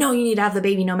that are like, no, you need to have the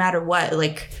baby no matter what.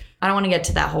 I don't want to get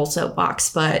to that whole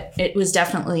soapbox, but it was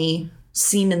definitely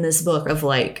seen in this book of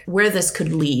where this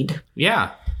could lead.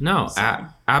 Yeah. No,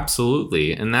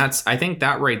 absolutely. And I think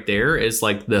that right there is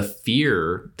the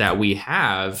fear that we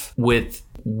have with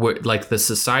the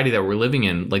society that we're living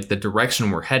in, the direction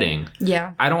we're heading.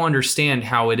 Yeah. I don't understand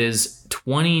how it is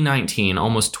 2019,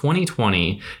 almost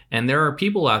 2020. And there are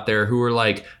people out there who are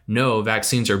like, no,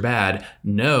 vaccines are bad.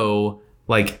 No,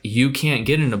 you can't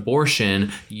get an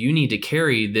abortion. You need to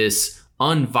carry this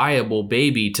unviable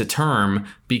baby to term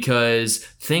because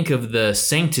think of the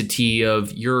sanctity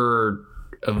of your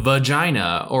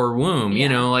vagina or womb,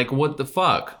 what the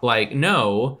fuck?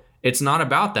 No, it's not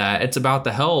about that. It's about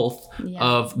the health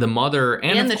of the mother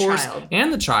and of course, child.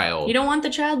 And the child. You don't want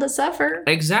the child to suffer.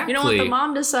 Exactly. You don't want the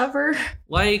mom to suffer.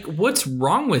 What's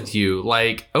wrong with you?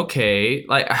 Okay,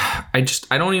 I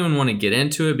don't even want to get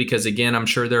into it because again, I'm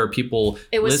sure there are people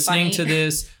listening to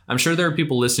this. I'm sure there are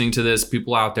people listening to this,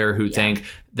 people out there who think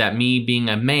that me being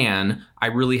a man, I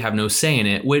really have no say in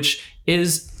it, which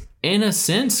is in a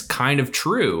sense kind of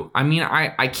true. I mean,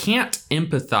 I can't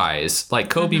empathize. Like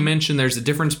Kobe mentioned, there's a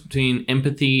difference between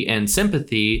empathy and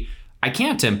sympathy. I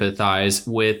can't empathize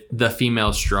with the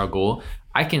female struggle.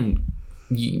 I can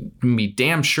be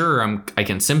damn sure I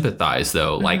can sympathize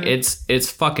though. It's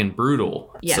fucking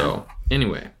brutal. Yeah. So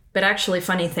anyway. But actually,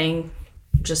 funny thing,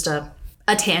 just a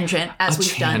tangent as we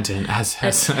say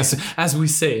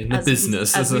in the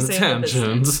business as a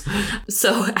tangent.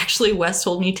 So actually Wes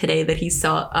told me today that he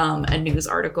saw a news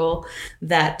article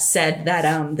that said that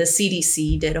the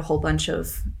CDC did a whole bunch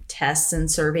of tests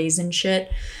and surveys and shit.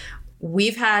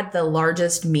 We've had the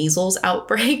largest measles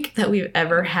outbreak that we've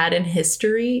ever had in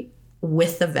history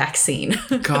with the vaccine.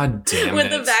 God damn With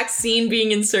it. the vaccine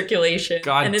being in circulation.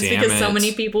 God and it's damn because so it.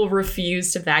 many people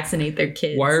refuse to vaccinate their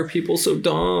kids. Why are people so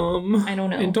dumb? I don't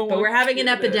know. But we're having an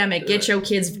epidemic. Get your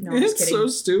kids. No, I'm just It's kidding. so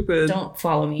stupid. Don't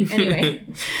follow me. Anyway.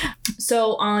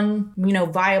 So on,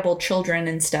 viable children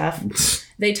and stuff,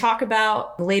 they talk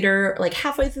about later, like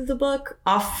halfway through the book,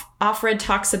 Offred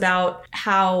talks about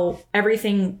how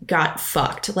everything got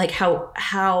fucked. Like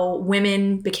how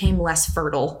women became less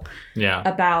fertile. Yeah.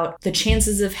 About the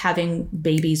chances of having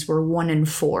babies were 1 in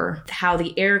 4. How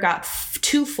the air got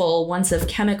too full once of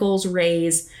chemicals,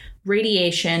 rays,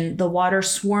 radiation, the water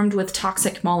swarmed with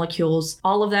toxic molecules.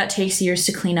 All of that takes years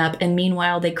to clean up, and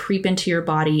meanwhile they creep into your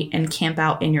body and camp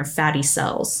out in your fatty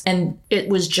cells. And it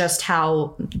was just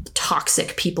how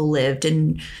toxic people lived,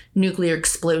 and nuclear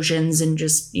explosions and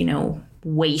just,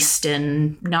 waste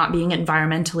and not being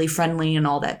environmentally friendly and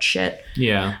all that shit.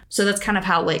 Yeah. So that's kind of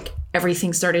how like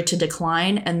everything started to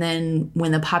decline. And then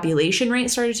when the population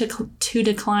rate started to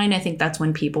decline, I think that's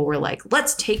when people were like,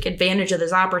 let's take advantage of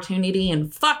this opportunity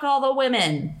and fuck all the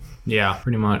women. Yeah,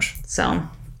 pretty much. So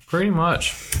Pretty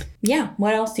much. yeah,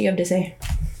 what else do you have to say?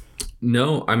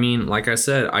 No, I mean, like I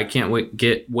said, I can't wait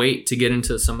to get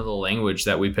into some of the language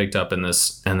that we picked up in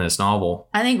this novel.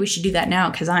 I think we should do that now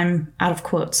because I'm out of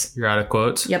quotes. You're out of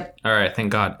quotes? Yep. All right,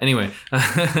 thank God. Anyway.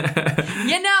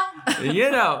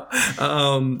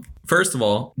 First of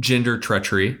all, gender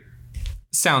treachery.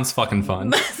 Sounds fucking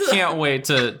fun. Can't wait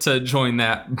to join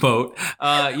that boat.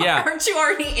 Yeah. Aren't you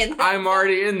already in that? I'm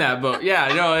already in that boat.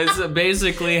 Yeah, no, it's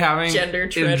basically having Gender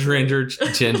treachery.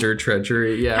 Gender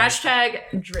treachery, yeah.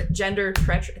 Hashtag gender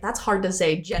treachery. That's hard to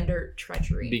say, gender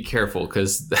treachery. Be careful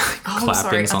because I'm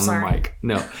clapping's on sorry. the mic.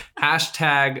 No.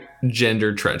 Hashtag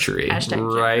gender treachery. Hashtag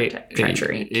right? gender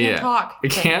treachery. Can't talk. I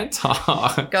can't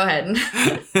talk. Go ahead.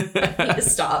 I need to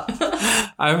stop.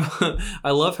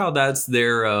 I love how that's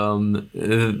their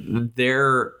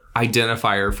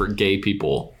identifier for gay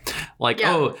people. Like,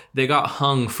 Yeah. oh, they got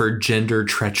hung for gender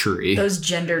treachery. Those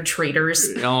gender traitors.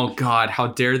 Oh God, how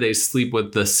dare they sleep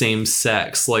with the same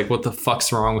sex? Like, what the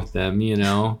fuck's wrong with them?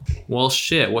 Well,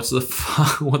 shit. What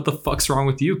the fuck's wrong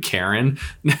with you, Karen?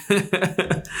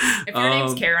 If your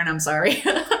name's Karen, I'm sorry.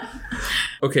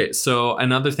 Okay, so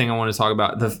another thing I want to talk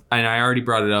about, and I already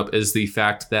brought it up, is the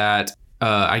fact that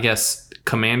I guess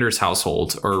commanders'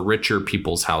 households or richer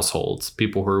people's households,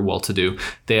 people who are well-to-do,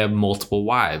 they have multiple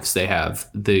wives. They have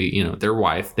their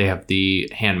wife. They have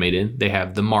the handmaiden. They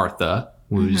have the Martha,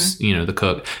 who's the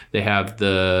cook. They have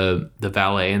the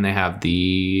valet, and they have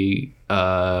the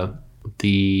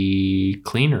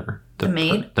cleaner, The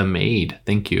maid. The maid.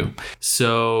 Thank you.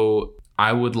 So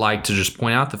I would like to just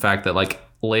point out the fact that like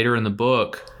later in the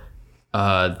book,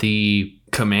 the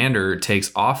commander takes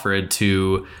Offred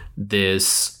to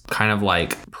this kind of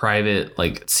like private,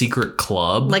 like secret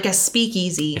club. Like a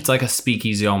speakeasy. It's like a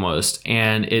speakeasy almost.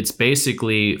 And it's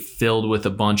basically filled with a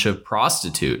bunch of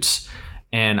prostitutes.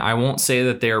 And I won't say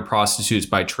that they are prostitutes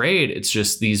by trade. It's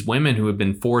just these women who have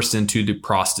been forced into the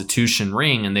prostitution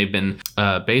ring, and they've been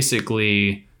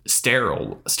basically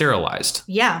sterilized.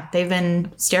 Yeah, they've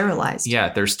been sterilized.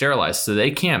 Yeah, they're sterilized. So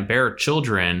they can't bear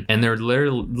children. And they're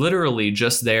literally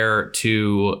just there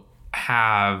to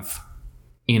have,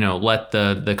 let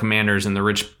the commanders and the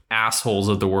rich assholes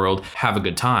of the world have a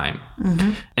good time.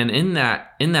 Mm-hmm. And in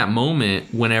that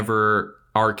moment, whenever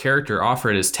our character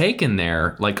Offred is taken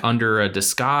there, like under a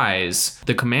disguise,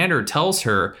 the commander tells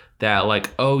her that like,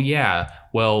 oh yeah,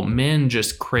 well, men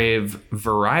just crave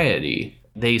variety.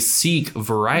 They seek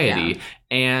variety. Yeah.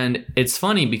 And it's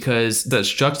funny because that's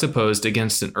juxtaposed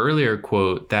against an earlier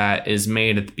quote that is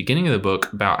made at the beginning of the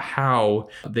book about how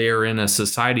they're in a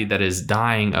society that is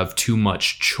dying of too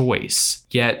much choice.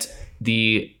 Yet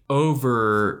the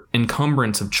over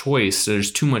encumbrance of choice, there's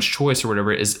too much choice or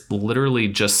whatever, is literally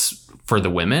just for the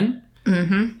women.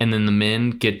 Mm-hmm. And then the men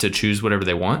get to choose whatever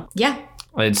they want. Yeah.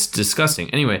 It's disgusting.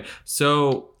 Anyway,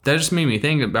 so that just made me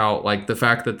think about like the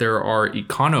fact that there are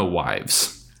econo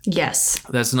wives. Yes.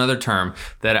 That's another term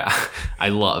that I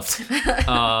loved.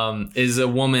 Is a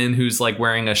woman who's like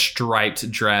wearing a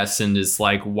striped dress and is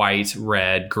like white,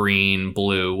 red, green,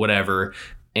 blue, whatever.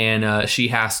 And she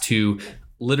has to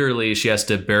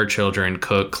bear children,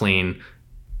 cook, clean,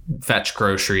 fetch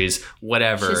groceries,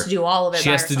 whatever. She has to do all of it She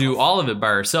has to do all of it by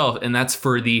herself. And that's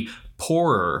for the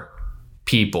poorer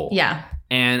people. Yeah.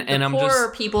 And I'm just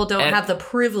poorer people don't have the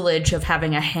privilege of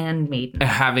having a handmaiden,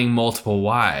 having multiple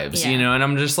wives, yeah. And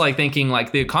I'm just like thinking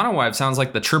like the econo wife sounds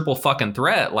like the triple fucking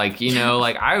threat. Like,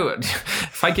 like I would,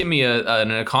 if I get me an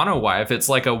econo wife, it's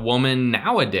like a woman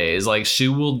nowadays, like she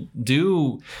will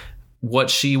do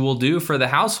what she will do for the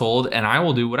household, and I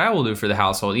will do what I will do for the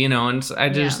household, you know. And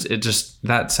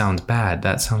that sounds bad.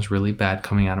 That sounds really bad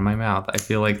coming out of my mouth. I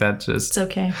feel like that just...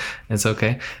 It's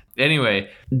okay. Anyway,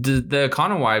 the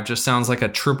Econo wife just sounds like a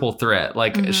triple threat.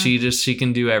 Like she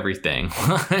can do everything.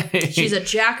 She's a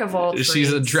jack of all trades.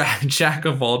 She's a jack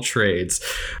of all trades.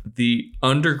 The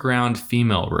Underground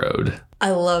Female Road.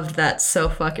 I loved that so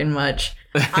fucking much.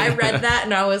 I read that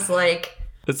and I was like...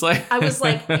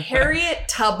 Harriet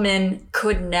Tubman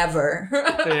could never.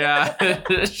 Yeah.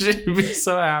 She'd be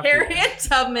so happy. Harriet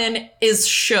Tubman is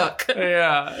shook.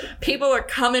 Yeah. People are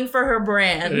coming for her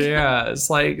brand. Yeah. It's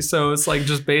like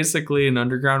just basically an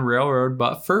underground railroad,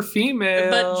 but for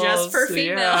females. But just for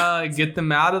females. Yeah. Get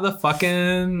them out of the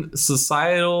fucking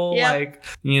societal, Yep.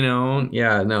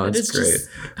 Yeah, no, it's great.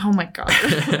 Oh my God.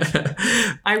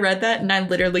 I read that and I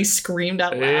literally screamed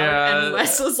out loud. Yeah. And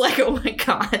Wes was like, oh my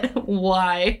God,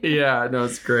 why? Yeah, no,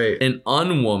 it's great. An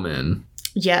unwoman.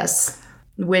 Yes.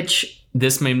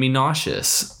 This made me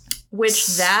nauseous.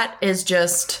 That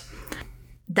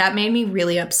made me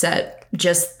really upset.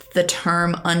 Just the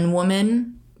term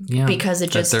unwoman. Yeah. Because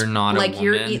it just... They're not like a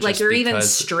woman. You're even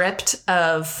stripped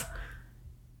of...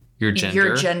 Your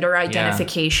gender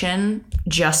identification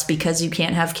just because you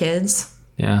can't have kids.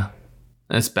 Yeah.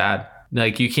 That's bad.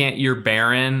 Like you're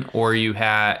barren, or you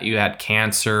had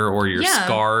cancer, or you're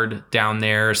scarred down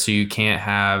there, so you can't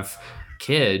have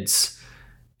kids,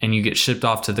 and you get shipped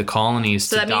off to the colonies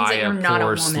to die a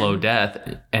poor, slow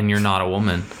death, and you're not a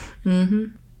woman.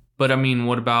 Mm-hmm. But I mean,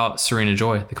 what about Serena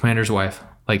Joy, the commander's wife?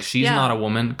 Like, she's not a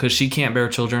woman because she can't bear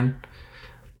children,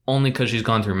 only because she's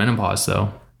gone through menopause,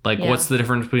 though. Like, what's the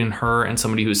difference between her and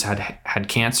somebody who's had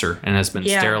cancer and has been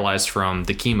sterilized from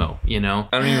the chemo, you know?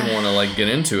 I don't even want to, get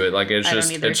into it. Like, it's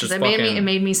just fucking... It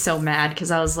made me so mad because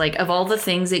I was like, of all the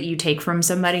things that you take from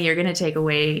somebody, you're going to take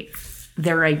away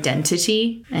their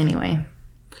identity? Anyway.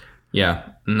 Yeah.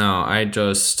 No,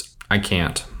 I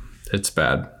can't. It's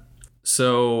bad.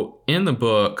 So, in the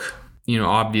book,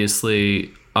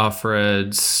 obviously,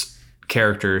 Offred's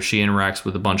character, she interacts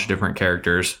with a bunch of different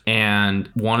characters, and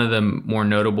one of the more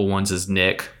notable ones is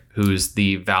Nick, who's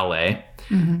the valet.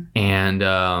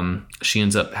 And she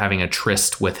ends up having a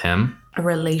tryst with him, a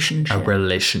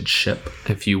relationship,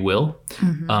 if you will.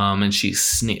 And she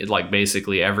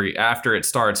basically after it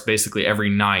starts, basically every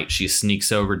night she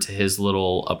sneaks over to his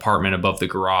little apartment above the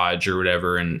garage or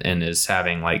whatever, and is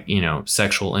having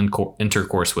sexual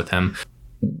intercourse with him.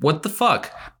 What the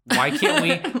fuck? Why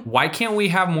can't we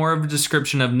have more of a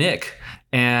description of Nick?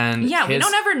 And we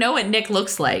don't ever know what Nick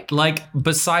looks like. Like,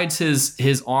 besides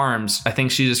his arms, I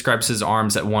think she describes his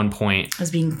arms at one point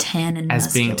as being tan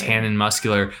and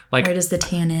muscular. Like, where does the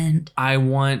tan end? I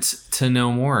want to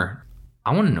know more.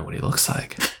 I want to know what he looks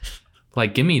like.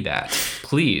 Like, give me that,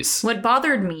 please. What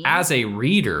bothered me as a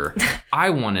reader,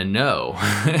 I want to know.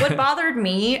 What bothered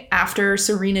me after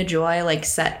Serena Joy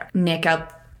set Nick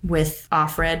up with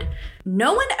Offred,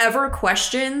 no one ever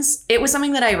questions, it was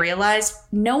something that I realized,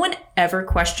 no one ever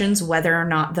questions whether or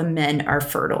not the men are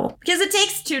fertile. Because it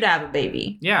takes two to have a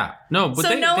baby. Yeah. No, but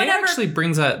they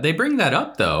bring that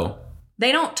up, though.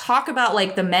 They don't talk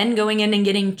about the men going in and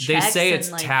getting checks. They say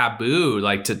it's taboo,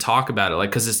 to talk about it,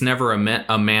 because it's never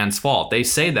a man's fault. They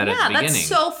say that at the beginning. Yeah, that's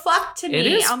so fucked to me. It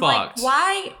is fucked. Like,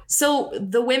 why? So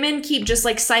the women keep just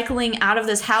cycling out of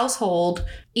this household,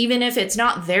 even if it's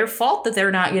not their fault that they're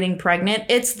not getting pregnant.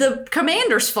 It's the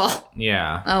commander's fault.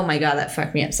 Yeah. Oh my God, that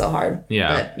fucked me up so hard.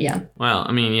 Yeah. But yeah. Well,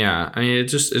 I mean, yeah. I mean, it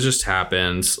just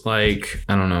happens. I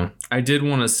don't know. I did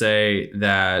want to say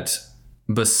that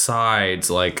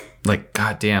besides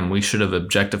goddamn, we should have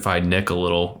objectified Nick a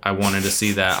little. I wanted to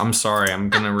see that. I'm sorry. I'm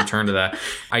going to return to that.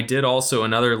 I did also,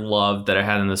 another love that I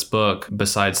had in this book,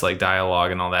 besides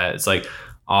dialogue and all that, it's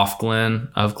of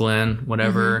Glen,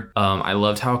 whatever. I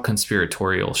loved how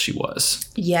conspiratorial she was.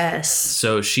 Yes.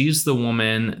 So she's the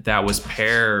woman that was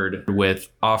paired with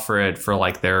Offred for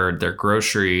their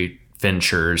grocery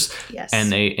ventures. Yes.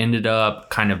 And they ended up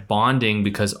kind of bonding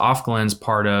because Offglen's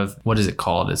part of, what is it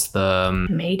called? It's the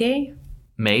Mayday.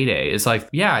 It's I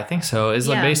think so. It's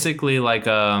basically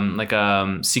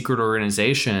a secret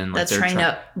organization that's trying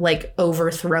to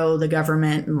overthrow the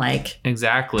government and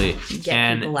exactly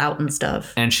get people out and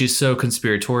stuff. And she's so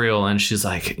conspiratorial, and she's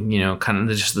kind of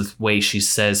just the way she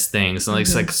says things, and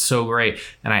it's so great.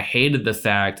 And I hated the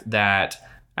fact that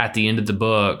at the end of the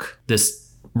book, this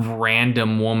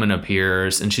random woman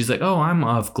appears and she's like, oh, I'm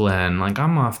Off Glen.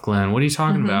 I'm Off Glen. What are you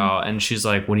talking about? And she's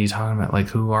like, what are you talking about?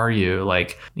 Who are you?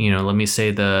 Let me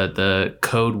say the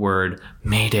code word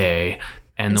Mayday.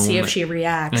 and see if she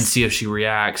reacts. And see if she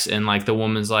reacts. And like the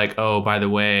woman's like, oh, by the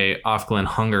way, Offglen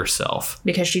hung herself.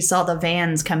 Because she saw the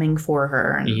vans coming for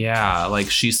her. And yeah, like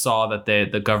she saw that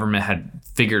the government had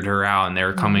figured her out and they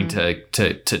were coming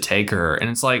to take her. And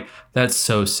it's like, that's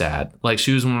so sad. Like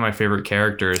she was one of my favorite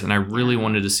characters and I really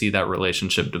wanted to see that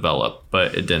relationship develop,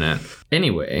 but it didn't.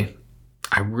 Anyway,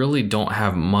 I really don't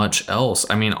have much else.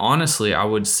 I mean, honestly, I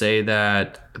would say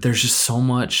that there's just so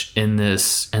much in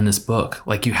this book.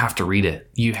 Like you have to read it.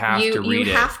 You have to read it.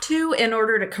 You have to in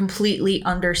order to completely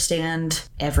understand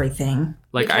everything.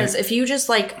 Like because if you just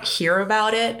like hear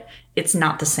about it, it's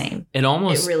not the same. It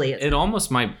really is. It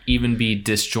almost might even be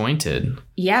disjointed.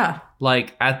 Yeah.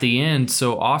 Like at the end,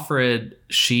 so Offred,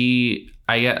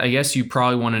 I guess you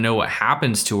probably want to know what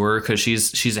happens to her because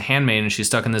she's a handmaid and she's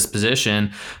stuck in this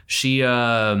position. She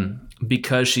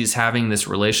because she's having this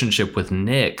relationship with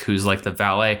Nick, who's like the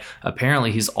valet.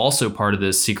 Apparently, he's also part of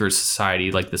this secret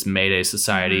society, like this Mayday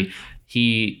society. Mm-hmm.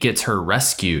 He gets her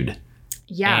rescued.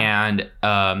 Yeah. And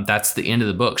that's the end of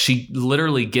the book. She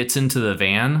literally gets into the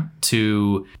van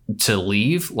to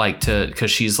leave, because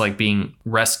she's like being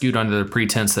rescued under the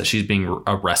pretense that she's being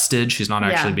arrested. She's not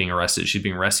actually being arrested. She's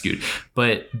being rescued.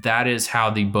 But that is how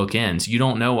the book ends. You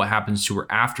don't know what happens to her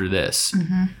after this.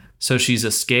 Mm-hmm. So she's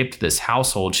escaped this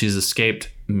household.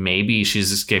 Maybe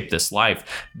she's escaped this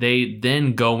life. They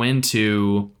then go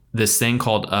into this thing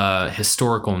called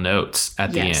historical notes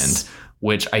at the end,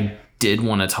 which I did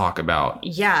want to talk about.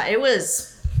 Yeah, it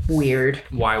was weird.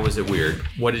 Why was it weird?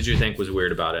 What did you think was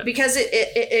weird about it? Because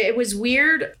it was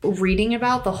weird reading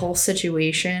about the whole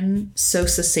situation so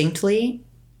succinctly,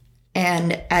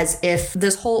 and as if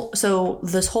this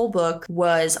whole book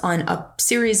was on a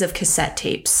series of cassette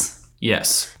tapes.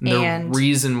 Yes. The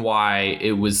reason why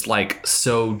it was like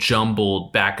so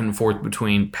jumbled back and forth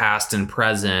between past and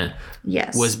present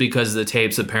was because the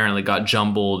tapes apparently got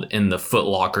jumbled in the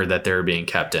footlocker that they were being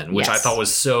kept in, which I thought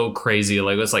was so crazy.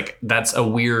 Like it was like, that's a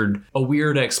weird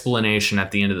explanation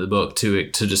at the end of the book to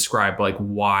describe like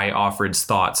why Offred's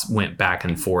thoughts went back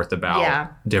and forth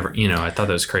about different, I thought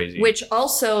that was crazy. Which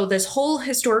also this whole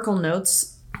historical notes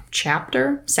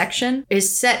section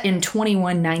is set in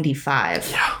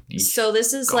 2195. Yeah. So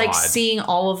this is like seeing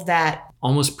all of that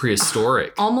almost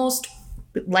prehistoric. Almost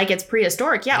like it's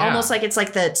prehistoric. Yeah, almost like it's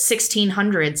like the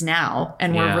 1600s now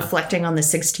and we're reflecting on the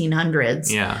 1600s.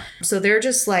 Yeah. So they're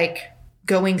just like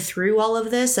going through all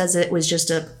of this as it was just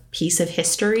a piece of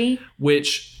history.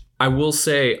 Which I will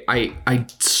say I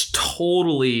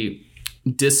totally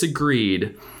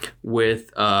disagreed with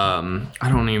I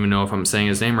don't even know if I'm saying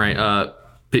his name right.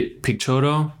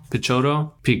 Picciotto,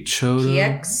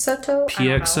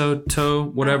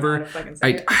 whatever.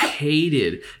 I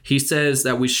hated. He says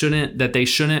that they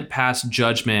shouldn't pass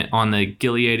judgment on the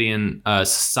Gileadian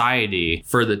society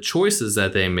for the choices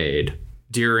that they made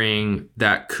during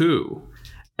that coup.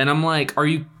 And I'm like, are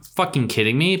you fucking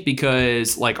kidding me?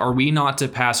 Because like, are we not to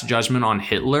pass judgment on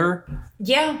Hitler?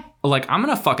 Yeah. Like, I'm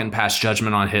gonna fucking pass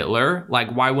judgment on Hitler.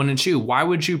 Like, why wouldn't you? Why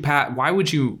would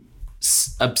you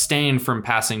abstain from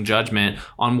passing judgment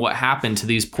on what happened to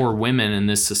these poor women in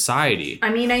this society? I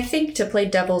mean, I think to play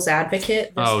devil's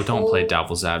advocate. Don't play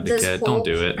devil's advocate. Don't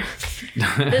do it.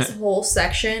 This whole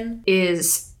section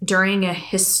is during a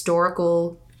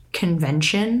historical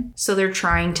convention. So they're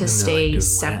trying to stay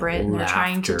separate and they're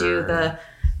trying to do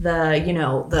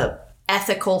the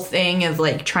ethical thing of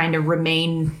like trying to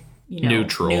remain,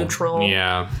 neutral.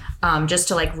 Yeah. Just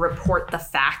to like report the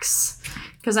facts.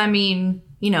 Because I mean,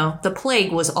 the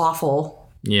plague was awful.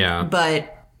 Yeah.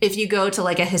 But if you go to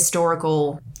like a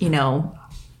historical,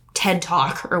 TED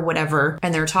Talk or whatever,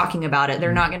 and they're talking about it,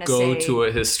 they're not going to say... Go to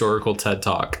a historical TED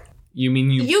Talk. You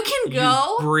mean you can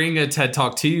go? You bring a TED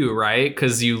Talk to you, right?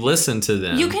 Because you listen to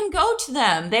them. You can go to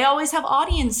them. They always have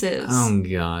audiences. Oh,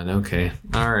 God. Okay.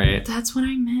 All right. That's what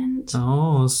I meant.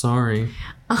 Oh, sorry.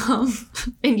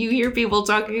 And you hear people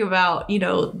talking about,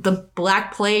 the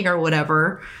Black Plague or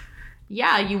whatever.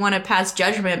 Yeah, you want to pass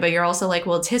judgment, but you're also like,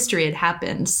 well, it's history. It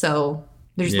happened. So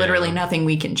there's literally nothing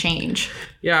we can change.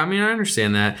 Yeah, I mean, I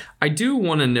understand that. I do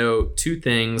want to note two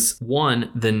things. One,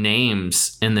 the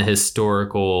names in the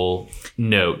historical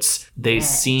notes, they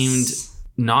seemed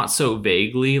not so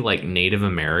vaguely like Native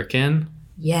American.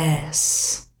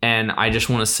 Yes. And I just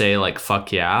want to say, like,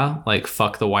 fuck yeah. Like,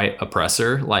 fuck the white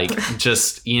oppressor. Like,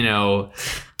 just,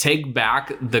 take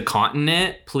back the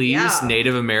continent, please. Yeah.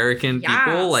 Native American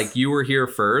people, Yes. like, you were here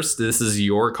first. This is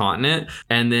your continent.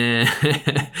 And then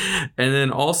and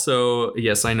then also,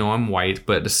 yes, I know I'm white,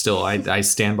 but still I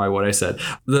stand by what I said.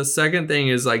 The second thing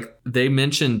is, like, they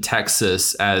mentioned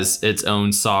Texas as its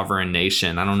own sovereign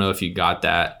nation. I don't know if you got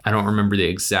that. I don't remember the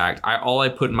exact. All I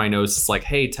put in my notes is like,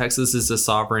 hey, Texas is a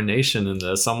sovereign nation in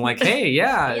this. I'm like, hey,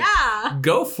 yeah, Yeah.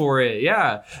 go for it.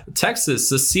 Yeah. Texas,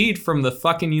 secede from the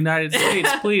fucking United States,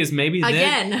 please. Maybe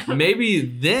Again.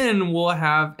 then we'll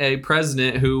have a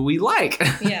president who we like.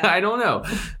 Yeah. I don't know.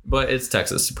 But it's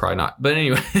Texas, probably not. But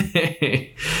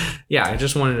anyway, yeah, I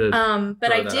just wanted to But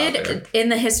throw I that out there. did in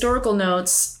the historical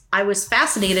notes. I was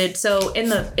fascinated. So in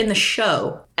the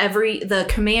show, the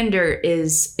commander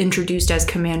is introduced as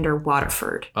Commander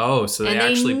Waterford. Oh, so they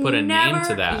actually put a name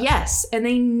to that. Yes, and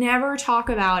they never talk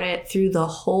about it through the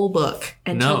whole book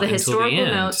until the historical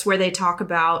end. notes where they talk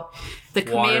about the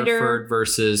commander. Waterford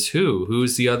versus who?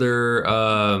 Who's the other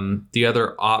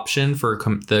option for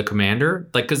the commander?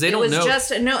 Like, because they don't know.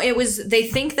 They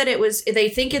think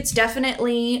it's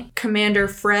definitely Commander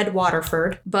Fred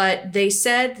Waterford, but they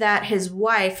said that his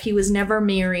wife, he was never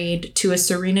married to a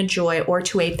Serena Joy or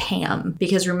to a Pam,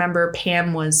 because remember,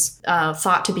 Pam was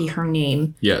thought to be her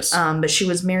name. Yes. But he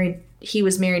was married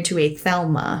to a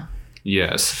Thelma.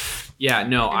 Yes. Yeah,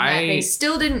 no, They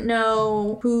still didn't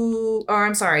know who, or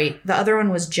I'm sorry, the other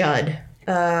one was Judd.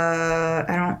 I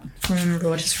don't remember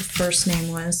what his first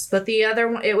name was, but the other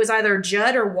one, it was either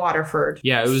Judd or Waterford.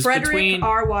 Yeah, it was Frederick between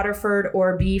R. Waterford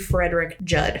or B. Frederick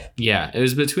Judd. Yeah, it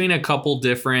was between a couple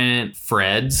different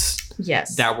Freds.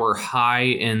 Yes. That were high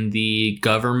in the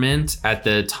government at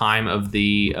the time of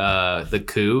the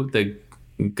coup, the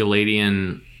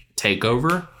Galadian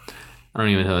takeover. I don't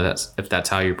even know if that's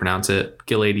how you pronounce it.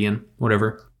 Galadian,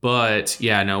 whatever. But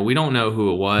yeah, no, we don't know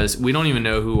who it was. We don't even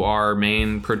know who our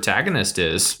main protagonist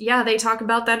is. Yeah, they talk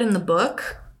about that in the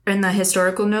book, in the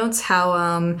historical notes,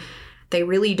 how they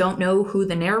really don't know who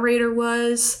the narrator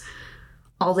was.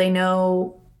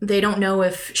 They don't know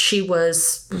if she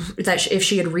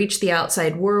had reached the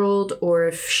outside world, or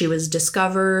if she was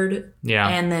discovered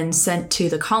and then sent to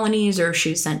the colonies, or if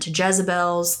she was sent to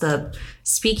Jezebel's, the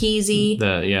speakeasy.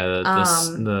 And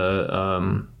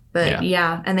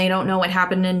they don't know what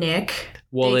happened to Nick.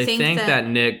 Well, they think that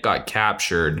Nick got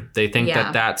captured. They think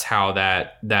that that's how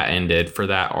that ended for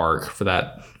that arc, for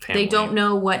that family. They don't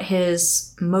know what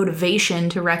his motivation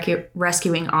to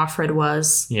rescuing Offred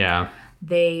was. Yeah.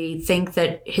 They think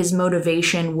that his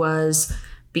motivation was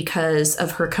because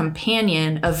of her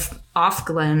companion of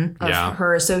Offglen,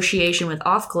 her association with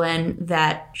Offglen,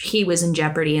 that he was in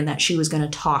jeopardy and that she was going to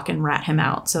talk and rat him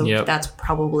out. So that's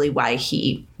probably why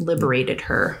he liberated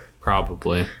her.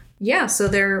 Probably. Yeah, so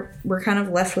we're kind of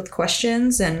left with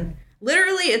questions, and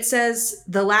literally it says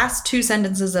the last two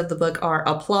sentences of the book are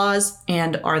applause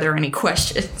and are there any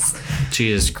questions?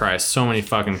 Jesus Christ, so many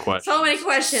fucking questions. So many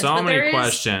questions.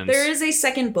 Questions. There is a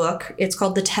second book. It's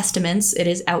called The Testaments. It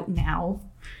is out now.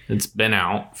 It's been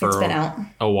out for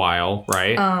a while,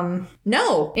 right?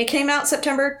 No, it came out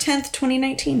September 10th,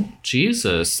 2019.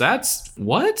 Jesus, that's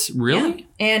what? Really?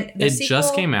 Yeah. And it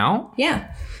just came out?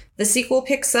 Yeah. The sequel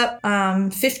picks up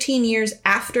 15 years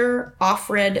after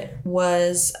Offred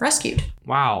was rescued.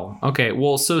 Wow. Okay.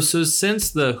 Well, so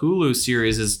since the Hulu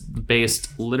series is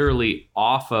based literally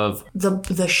off of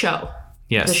the show.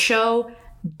 Yes. The show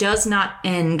does not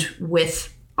end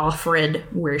with Offred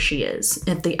where she is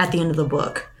at the end of the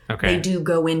book. Okay. They do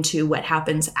go into what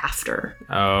happens after.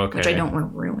 Oh, okay. Which I don't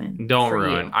want to ruin. Don't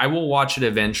ruin. I will watch it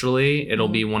eventually. It'll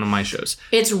be one of my shows.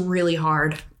 It's really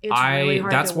hard.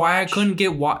 That's why I couldn't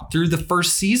get through the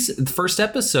first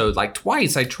episode like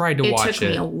twice. I tried to watch it. It took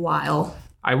me a while.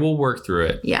 I will work through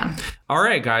it. Yeah. All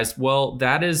right, guys. Well,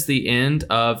 that is the end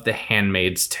of The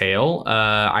Handmaid's Tale.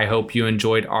 I hope you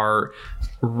enjoyed our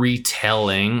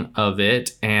retelling of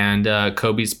it, and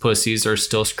Kobe's pussies are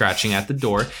still scratching at the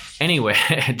door. Anyway,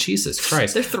 Jesus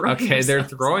Christ. They're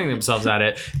throwing themselves at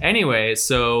it. Anyway,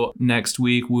 so next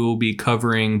week we will be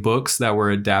covering books that were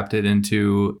adapted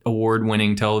into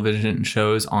award-winning television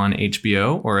shows on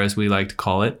HBO, or as we like to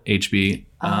call it, HBO.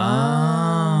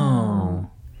 Oh.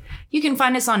 You can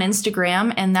find us on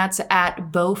Instagram, and that's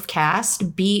at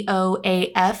BoafCast,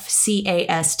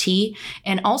 BoafCast,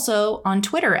 and also on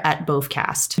Twitter at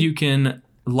BoafCast. You can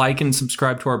like and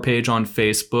subscribe to our page on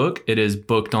Facebook. It is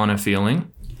Booked on a Feeling.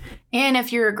 And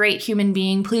if you're a great human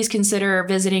being, please consider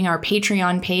visiting our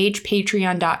Patreon page,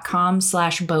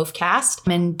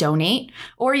 patreon.com/BoafCast, and donate.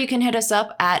 Or you can hit us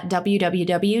up at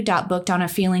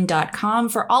www.bookedonafeeling.com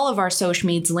for all of our social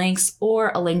medias links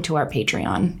or a link to our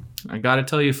Patreon. I gotta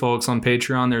tell you folks, on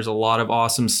Patreon there's a lot of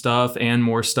awesome stuff and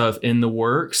more stuff in the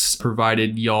works,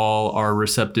 provided y'all are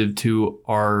receptive to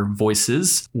our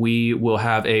voices. We will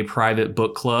have a private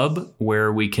book club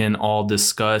where we can all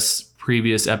discuss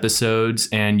previous episodes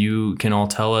and you can all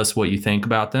tell us what you think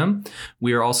about them.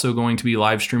 We are also going to be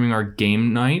live streaming our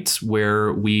game nights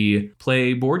where we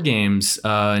play board games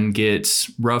and get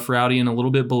rough, rowdy, and a little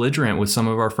bit belligerent with some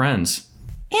of our friends.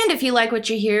 And if you like what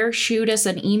you hear, shoot us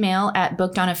an email at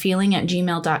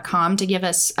bookedonafeeling@gmail.com to give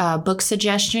us book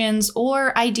suggestions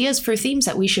or ideas for themes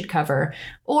that we should cover,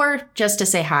 or just to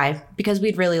say hi, because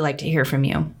we'd really like to hear from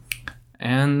you.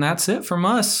 And that's it from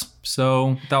us.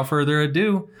 So without further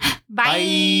ado,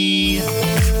 Bye.